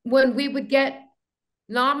when we would get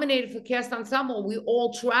nominated for Cast Ensemble, we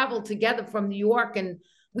all traveled together from New York, and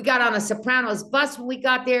we got on a Sopranos bus when we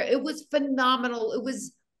got there. It was phenomenal. It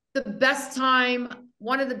was the best time,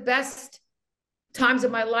 one of the best times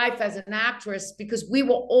of my life as an actress, because we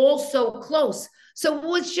were all so close. So it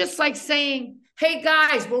was just like saying, hey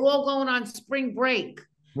guys, we're all going on spring break.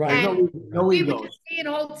 Right. And we would just be in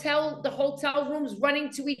the hotel rooms, running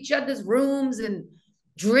to each other's rooms and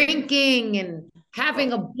drinking. And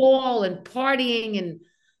having a ball and partying. And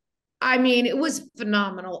I mean, it was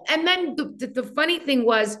phenomenal. And then the funny thing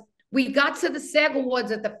was, we got to the SAG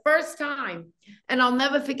Awards at the first time, and I'll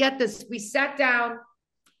never forget this. We sat down,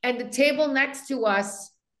 and the table next to us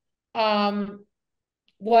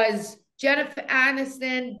was Jennifer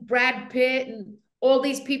Aniston, Brad Pitt, and all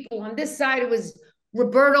these people. On this side, it was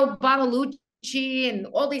Roberto Bonalucci and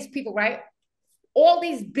all these people, right? All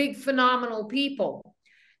these big, phenomenal people.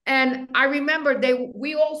 And I remember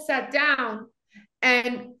we all sat down,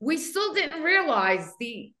 and we still didn't realize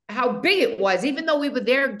how big it was, even though we were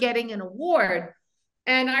there getting an award.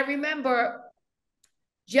 And I remember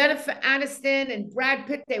Jennifer Aniston and Brad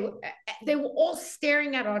Pitt, they were all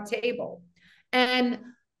staring at our table. And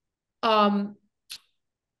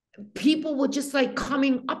people were just like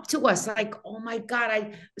coming up to us like, oh my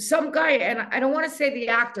God, some guy, and I don't want to say the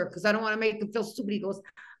actor because I don't want to make him feel stupid. He goes,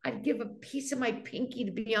 I'd give a piece of my pinky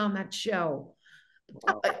to be on that show.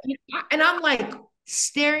 Wow. And I'm like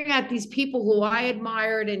staring at these people who I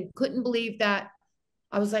admired and couldn't believe that.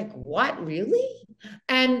 I was like, what, really?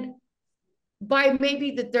 And by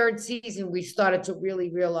maybe the third season, we started to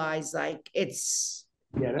really realize like it's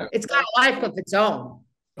got a life of its own.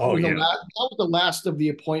 Oh, yeah. That was the last of the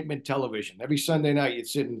appointment television. Every Sunday night, you'd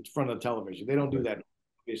sit in front of the television. They don't do that,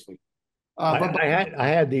 obviously. I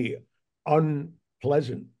had the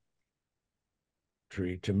unpleasant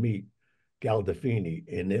treat to meet Galdafini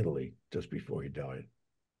in Italy just before he died.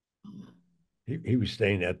 He was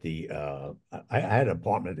staying at the I had an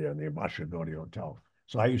apartment there near Mascinodi Hotel.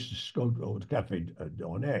 So I used to go to Cafe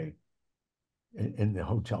Dornay in the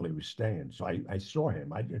hotel he was staying. So I saw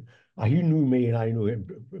him. He knew me and I knew him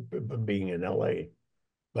being in LA.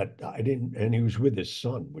 But I didn't, and he was with his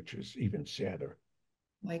son, which is even sadder.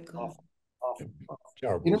 My God.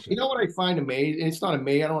 Terrible. You know what I find amazing? It's not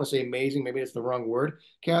amazing. I don't want to say amazing. Maybe it's the wrong word,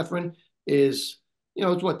 Kathrine, is,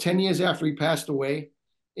 it's what, 10 years after he passed away.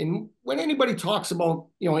 And when anybody talks about,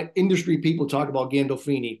 industry people talk about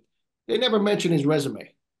Gandolfini, they never mention his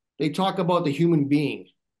resume. They talk about the human being,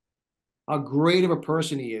 how great of a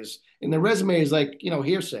person he is. And the resume is like,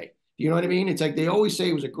 hearsay. You know what I mean? It's like they always say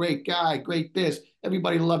he was a great guy, great this.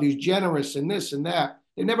 Everybody loved him. He's generous and this and that.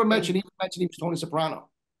 They never mention he was Tony Soprano.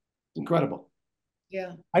 Incredible.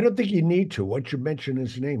 Yeah. I don't think you need to. Once you mention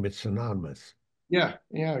his name, it's synonymous. Yeah.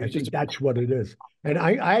 I think that's what it is. And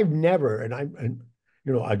I've never,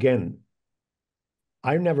 again,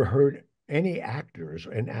 I've never heard any actors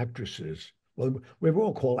and actresses. Well, we're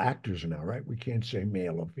all called actors now, right? We can't say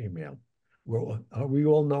male or female. Are we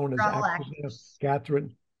all known as actors now,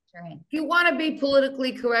 Kathrine? Right. If you want to be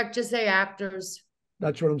politically correct, just say actors.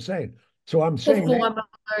 That's what I'm saying. So I'm saying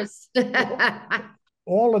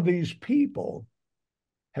all of these people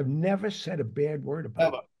have never said a bad word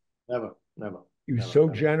about him. Never. He was so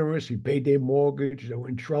generous. He paid their mortgage. They were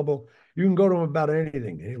in trouble. You can go to him about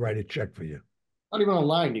anything, and he'll write a check for you. Not even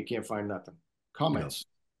online, you can't find nothing. Comments.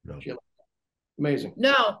 No. Amazing.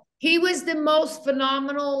 No, he was the most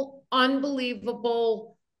phenomenal,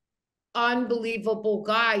 unbelievable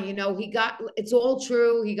guy. It's all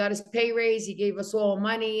true. He got his pay raise. He gave us all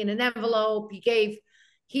money in an envelope. He gave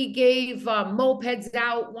mopeds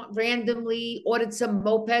out randomly, ordered some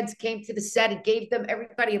mopeds, came to the set and gave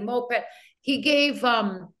everybody a moped. He gave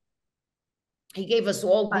us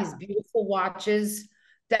all these beautiful watches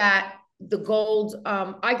that the gold,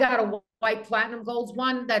 I got a white platinum gold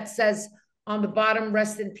one that says on the bottom,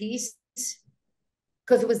 rest in peace,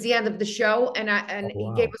 because it was the end of the show. And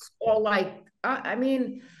he gave us all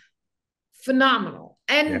phenomenal.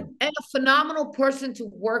 And a phenomenal person to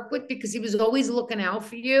work with because he was always looking out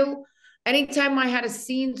for you. Anytime I had a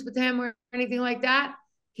scenes with him or anything like that,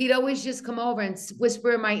 he'd always just come over and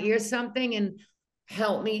whisper in my ear something and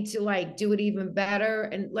help me to do it even better.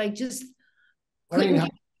 And Kathrine,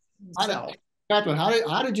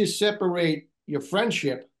 how did you separate your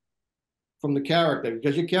friendship from the character?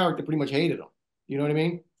 Because your character pretty much hated him. You know what I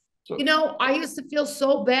mean? So, I used to feel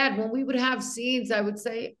so bad when we would have scenes. I would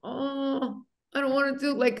say, oh, I don't want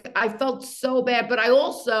to do, I felt so bad. But I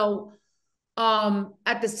also,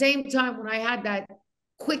 at the same time, when I had that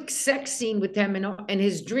quick sex scene with him and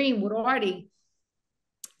his dream with Artie,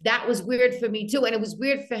 that was weird for me too. And it was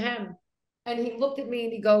weird for him. And he looked at me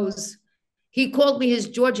and he called me his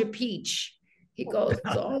Georgia Peach. He goes,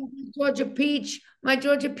 oh, Georgia Peach, my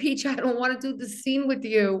Georgia Peach, I don't want to do the scene with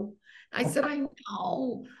you. I said, I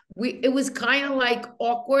know. It was kind of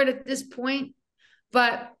awkward at this point,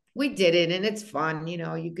 but we did it and it's fun.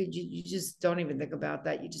 You just don't even think about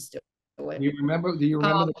that. You just do it. Do you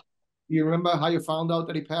remember how you found out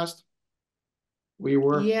that he passed? Where you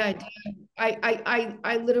were? Yeah, I did.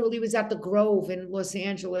 I literally was at the Grove in Los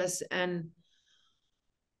Angeles, and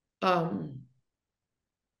Wow.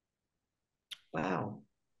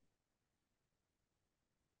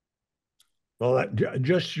 Well,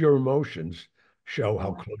 just your emotions show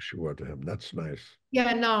how close you were to him. That's nice.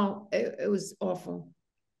 Yeah, no, it was awful.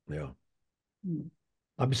 Yeah.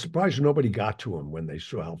 I'm surprised nobody got to him when they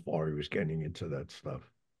saw how far he was getting into that stuff.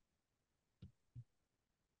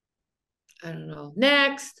 I don't know.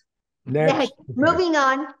 Next. Next. Moving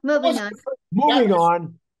on. Moving on. Moving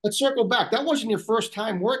on. Let's circle back. That wasn't your first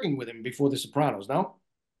time working with him before The Sopranos, no?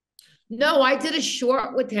 No, I did a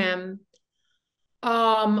short with him.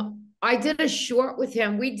 I did a short with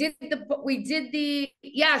him. We did the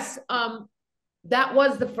yes, that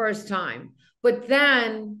was the first time. But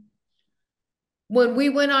then when we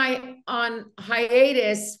went on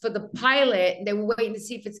hiatus for the pilot, they were waiting to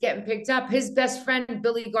see if it's getting picked up. His best friend,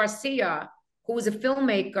 Billy Garcia, who was a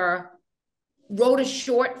filmmaker, wrote a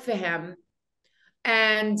short for him.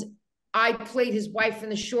 And I played his wife in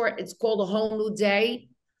the short. It's called A Whole New Day.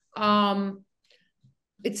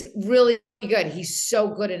 It's really good. He's so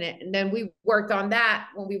good in it. And then we worked on that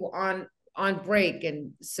when we were on break.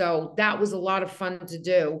 And so that was a lot of fun to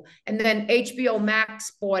do. And then HBO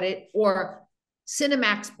Max bought it, or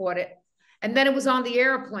Cinemax bought it. And then it was on the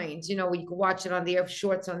airplanes, you know, you could watch it on the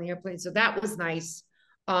shorts on the airplane. So that was nice.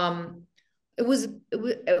 It was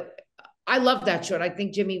I love that short. I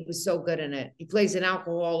think Jimmy was so good in it. He plays an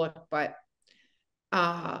alcoholic, but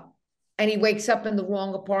and he wakes up in the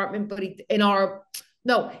wrong apartment, but he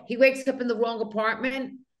wakes up in the wrong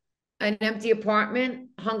apartment, an empty apartment,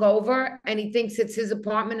 hungover, and he thinks it's his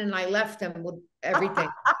apartment, and I left him with everything.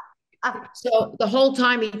 So the whole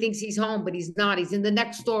time he thinks he's home, but he's not. He's in the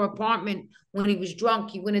next door apartment. When he was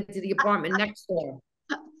drunk, he went into the apartment next door.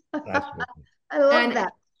 I love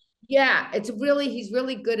that. Yeah, he's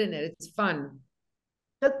really good in it. It's fun.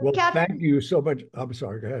 Well, Kathrine, thank you so much. I'm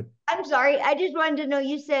sorry, go ahead. I'm sorry. I just wanted to know,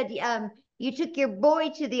 you said you took your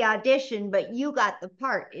boy to the audition, but you got the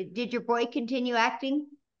part. Did your boy continue acting?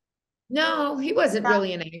 No, he wasn't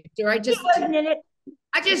really an actor. He wasn't in it.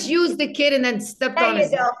 I just used the kid and then stepped on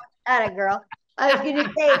his. Atta girl. I was gonna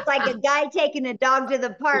say, it's like a guy taking a dog to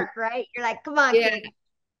the park, right? You're like, come on. Yeah.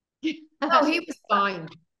 No, he was fine.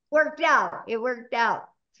 Worked out. It worked out.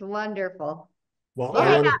 It's wonderful. Well,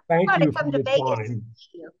 I want to thank you for your time.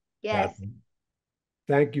 Yes.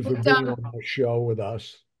 Thank you for being on the show with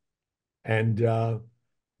us. And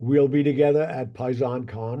we'll be together at Paisan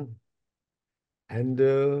Con and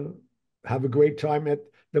have a great time at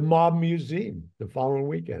the Mob Museum the following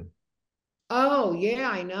weekend. Oh, yeah,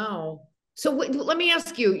 I know. So let me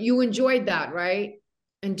ask you, you enjoyed that, right?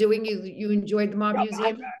 And you enjoyed the Mob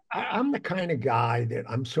Museum? I'm the kind of guy that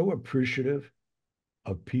I'm so appreciative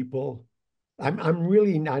of people. I'm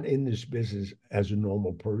really not in this business as a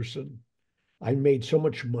normal person. I made so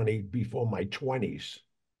much money before my 20s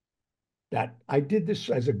that I did this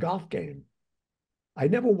as a golf game. I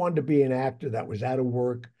never wanted to be an actor that was out of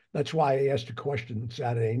work. That's why I asked a question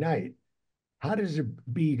Saturday night. How does it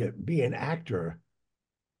be to be an actor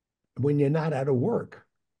when you're not out of work?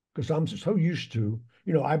 Because I'm so used to,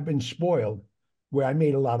 I've been spoiled where I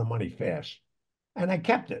made a lot of money fast and I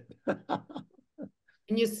kept it.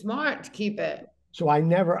 And you're smart to keep it. So I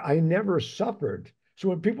never suffered. So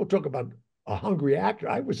when people talk about a hungry actor,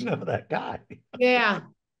 I was never that guy. Yeah.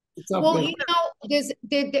 Well, there's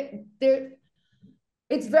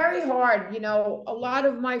it's very hard. A lot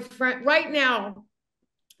of my friends right now.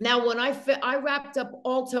 Now, when I wrapped up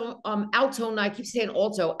Alto Nights, I keep saying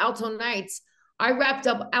Alto Nights. I wrapped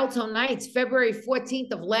up Alto Knights February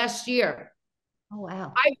 14th of last year. Oh,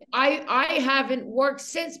 wow. I haven't worked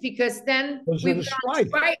since because then we went on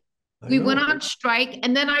strike. We went on strike,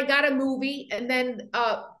 and then I got a movie, and then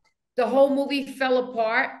the whole movie fell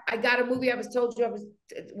apart. I got a movie, I was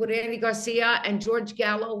with Andy Garcia and George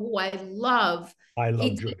Gallo, who I love. I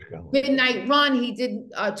love George Gallo. Midnight Run. He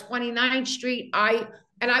did 29th Street. I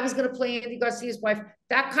was going to play Andy Garcia's wife.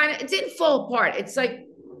 It didn't fall apart. It's like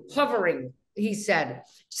hovering, he said.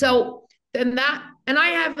 So then I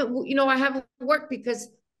haven't worked because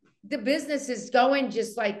the business is going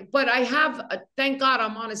just like, but I have, thank God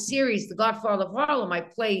I'm on a series, The Godfather of Harlem. I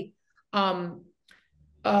play Olympia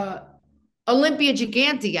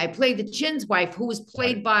Gigante. I played the Chin's wife, who was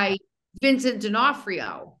played by Vincent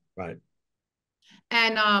D'Onofrio. Right.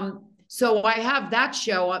 And so I have that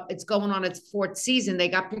show. It's going on its 4th season. They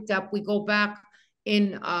got picked up. We go back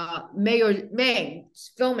in May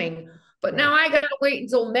filming. But now I gotta wait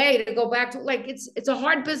until May to go back to it's a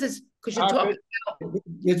hard business because you're talking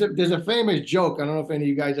about. There's a famous joke. I don't know if any of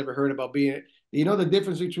you guys ever heard about being. You know the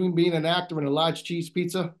difference between being an actor and a large cheese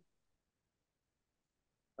pizza?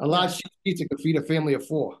 A large cheese pizza could feed a family of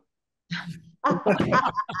 4.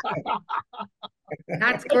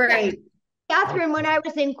 That's great. Kathrine, when I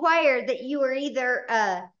was inquired that you were either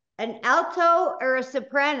an alto or a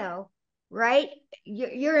soprano, right?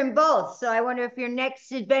 You're in both. So I wonder if your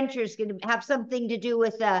next adventure is going to have something to do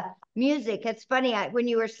with music. It's funny, when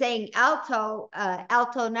you were saying alto,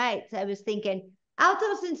 Alto Knights, I was thinking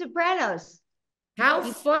altos and sopranos. How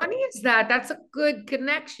funny is that? That's a good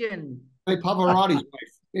connection. Hey, Pavarotti's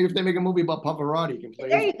wife. Maybe if they make a movie about Pavarotti, you can play.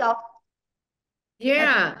 There you go.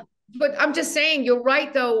 Yeah, but I'm just saying, you're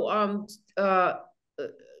right though,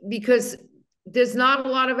 because there's not a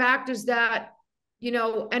lot of actors that, you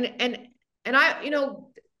know, and I, you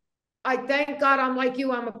know, I thank God I'm like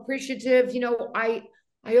you. I'm appreciative. You know, I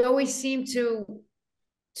always seem to,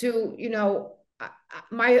 you know,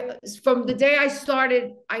 from the day I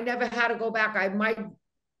started, I never had to go back. My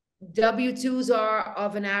W-2s are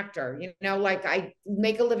of an actor, you know, like I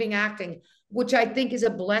make a living acting, which I think is a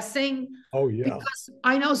blessing. Oh, yeah. Because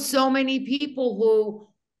I know so many people who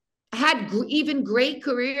had even great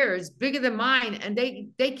careers, bigger than mine, and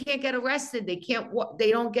they can't get arrested.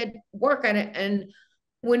 They don't get work on it. And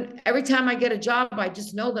every time I get a job, I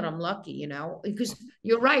just know that I'm lucky, you know, because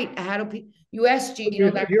you're right. You asked you, you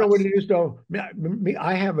know, that. You know what it is though?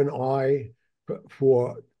 I have an eye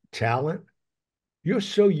for talent. You're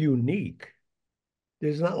so unique.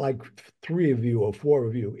 There's not like 3 of you or 4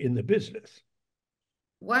 of you in the business.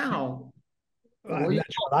 Wow. That's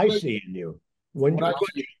what I see in you. When you're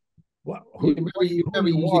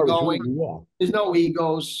very easygoing. There's no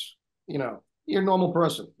egos. You know, you're a normal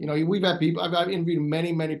person. You know, we've had people. I've interviewed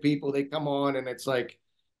many people. They come on, and it's like,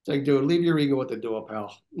 dude, leave your ego at the door,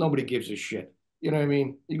 pal. Nobody gives a shit. You know what I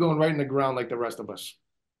mean? You're going right in the ground like the rest of us.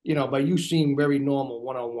 You know, but you seem very normal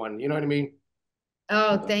one-on-one. You know what I mean?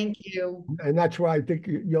 Oh, thank you. And that's why I think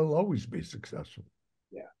you'll always be successful.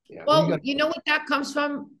 Yeah. Well, you know what that comes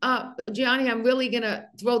from, Gianni? I'm really gonna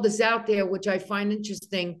throw this out there, which I find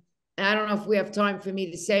interesting. And I don't know if we have time for me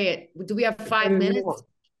to say it. Do we have 5 minutes?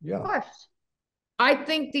 Yeah. Of course. I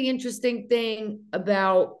think the interesting thing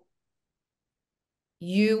about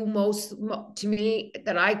you to me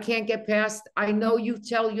that I can't get past, I know you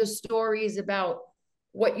tell your stories about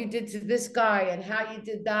what you did to this guy and how you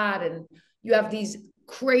did that. And you have these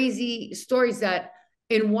crazy stories that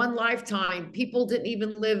in one lifetime, people didn't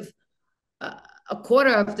even live a quarter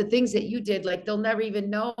of the things that you did. Like they'll never even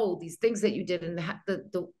know these things that you did and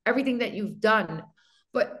the everything that you've done.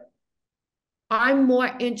 But I'm more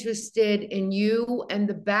interested in you and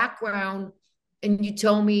the background. And you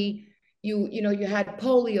told me you know, you had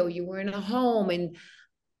polio, you were in a home, and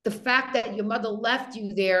the fact that your mother left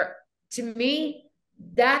you there, to me,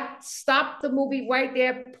 that stopped the movie right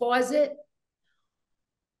there, pause it.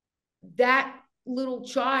 That little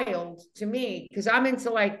child, to me, because I'm into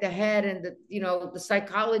like the head and the, you know, the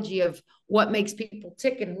psychology of what makes people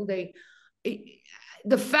tick and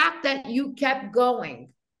the fact that you kept going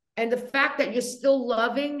and the fact that you're still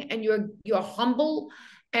loving and you're humble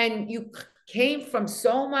and you came from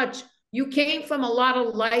so much. You came from a lot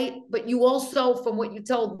of light, but you also, from what you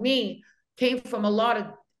told me, came from a lot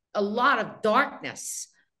of darkness.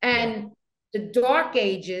 And the dark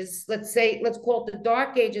ages, let's call it the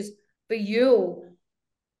dark ages for you,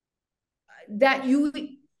 that you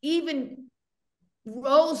even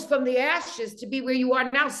rose from the ashes to be where you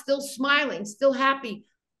are now, still smiling, still happy.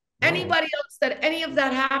 Anybody else that any of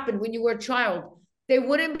that happened when you were a child, they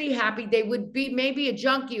wouldn't be happy. They would be maybe a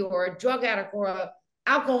junkie or a drug addict or a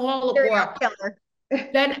alcoholic or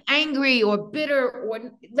then angry or bitter, or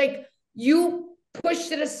like you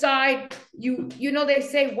pushed it aside. You know, they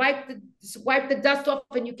say wipe the dust off,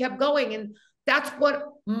 and you kept going. And that's what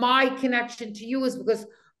my connection to you is, because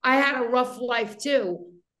I had a rough life too.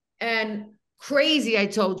 And crazy, I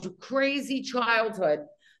told you, crazy childhood,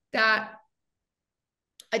 that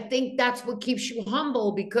I think that's what keeps you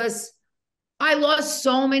humble, because I lost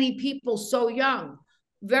so many people so young.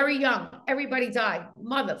 Very young. Everybody died.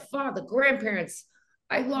 Mother, father, grandparents.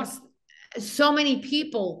 I lost so many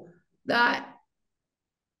people that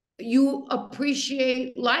you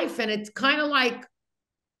appreciate life. And it's kind of like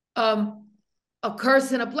a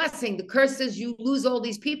curse and a blessing. The curse is you lose all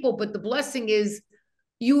these people, but the blessing is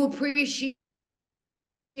you appreciate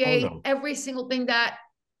every single thing that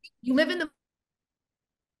you live in the.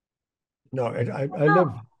 No, I live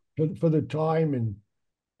for the time,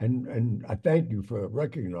 and I thank you for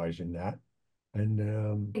recognizing that.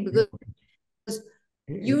 And because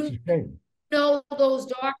you know those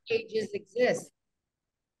dark ages exist.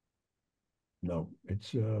 No,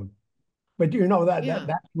 it's but you know that's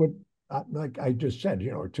what like I just said,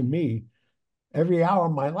 you know, to me, every hour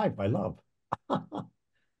of my life I love.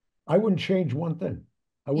 I wouldn't change one thing.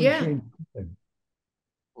 I wouldn't change anything.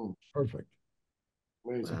 Perfect.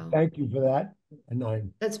 Amazing. Thank you for that. And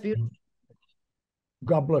That's beautiful.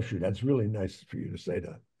 God bless you. That's really nice for you to say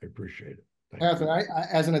that. I appreciate it. Kathrine, I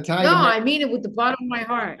as an Italian. No, I mean it with the bottom of my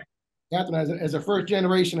heart. Kathrine, as a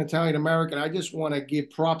first-generation Italian American, I just want to give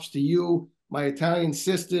props to you, my Italian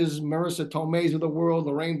sisters, Marissa Tomei's of the world,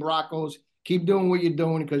 Lorraine Bracco's. Keep doing what you're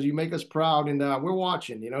doing because you make us proud, and we're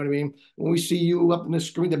watching. You know what I mean? When we see you up in the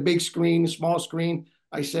screen, the big screen, the small screen,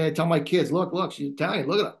 I tell my kids, look, she's Italian.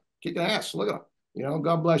 Look at her, kicking ass. Look at her. You know,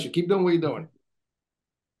 God bless you. Keep doing what you're doing.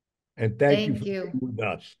 And thank you for being with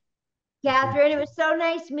us. Kathrine, it was so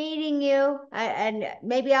nice meeting you. And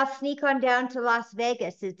maybe I'll sneak on down to Las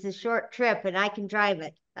Vegas. It's a short trip and I can drive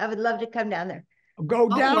it. I would love to come down there. Go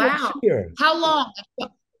down and see her. How long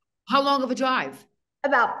of a drive?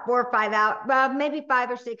 About 4 or 5 hours. Well, maybe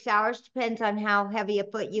 5 or 6 hours. Depends on how heavy a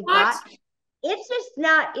foot you've got. It's just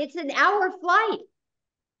not, it's an hour flight.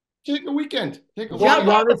 Take a weekend. Take a weekend.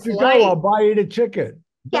 Why don't you go? I'll buy you the ticket.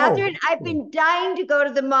 Kathrine, I've been dying to go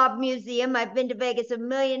to the Mob Museum. I've been to Vegas a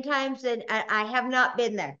million times and I have not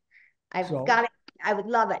been there. I've got it. I would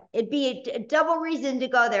love it. It'd be a double reason to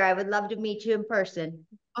go there. I would love to meet you in person.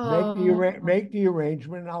 Make the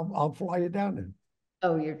arrangement. I'll fly you down there.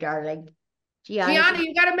 Oh, you're darling. Gianni,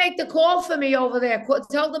 you got to make the call for me over there.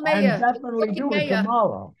 Tell the mayor. I'm definitely doing it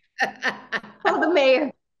tomorrow. Oh, the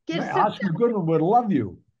mayor. Oscar Goodman would love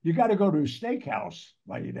you. You got to go to a steakhouse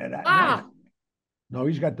while you're there. No,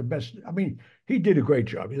 he's got the best. I mean, he did a great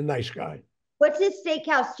job. He's a nice guy. What's his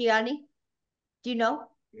steakhouse, Gianni? Do you know?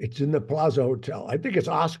 It's in the Plaza Hotel. I think it's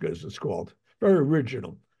Oscar's, it's called. Very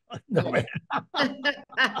original. No.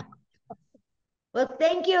 Well,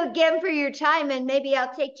 thank you again for your time. And maybe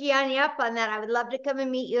I'll take Gianni up on that. I would love to come and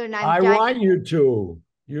meet you. And I want you to.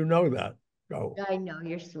 You know that. Go. I know,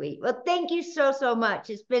 you're sweet. Well, thank you so, so much.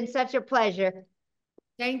 It's been such a pleasure.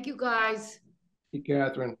 Thank you, guys. Hey,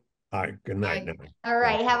 Kathrine. All right, good night. All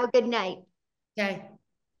right, have a good night. Okay.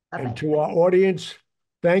 Bye-bye. And to our audience,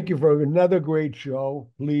 thank you for another great show,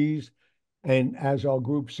 please. And as our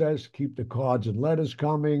group says, keep the cards and letters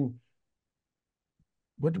coming.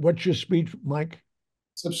 What's your speech, Mike?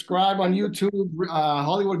 Subscribe on YouTube,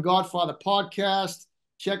 Hollywood Godfather Podcast.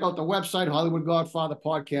 Check out the website,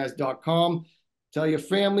 HollywoodGodfatherPodcast.com. Tell your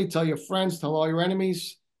family, tell your friends, tell all your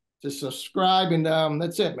enemies to subscribe. And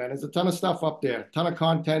that's it, man. There's a ton of stuff up there, a ton of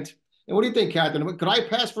content. And what do you think, Kathrine? Could I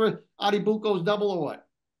pass for Adi Bucco's double or what?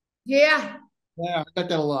 Yeah. Yeah, I get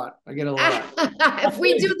that a lot. I get it a lot. If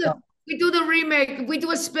we do the remake, if we do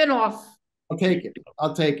a spinoff. I'll take it.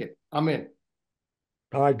 I'll take it. I'm in.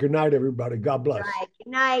 All right. Good night, everybody. God bless. All right.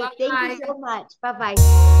 Good night. Bye-bye. Thank you so much. Bye-bye.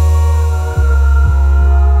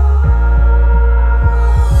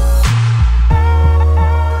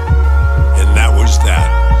 And that was that.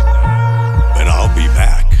 But I'll be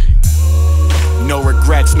back. No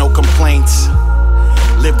regrets, no complaints.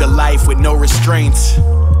 Lived a life with no restraints.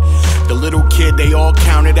 The little kid they all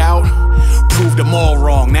counted out, proved them all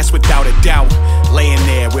wrong, that's without a doubt. Laying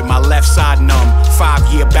there with my left side numb,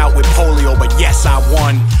 5-year bout with polio, but yes I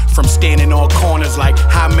won. From standing on corners like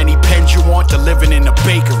how many pens you want, to living in a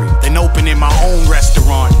bakery, then opening my own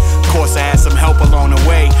restaurant. Of course I had some help along the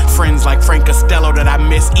way, friends like Frank Costello that I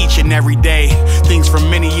miss each and every day. Things from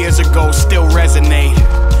many years ago still resonate,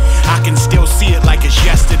 I can still see it like it's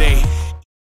yesterday.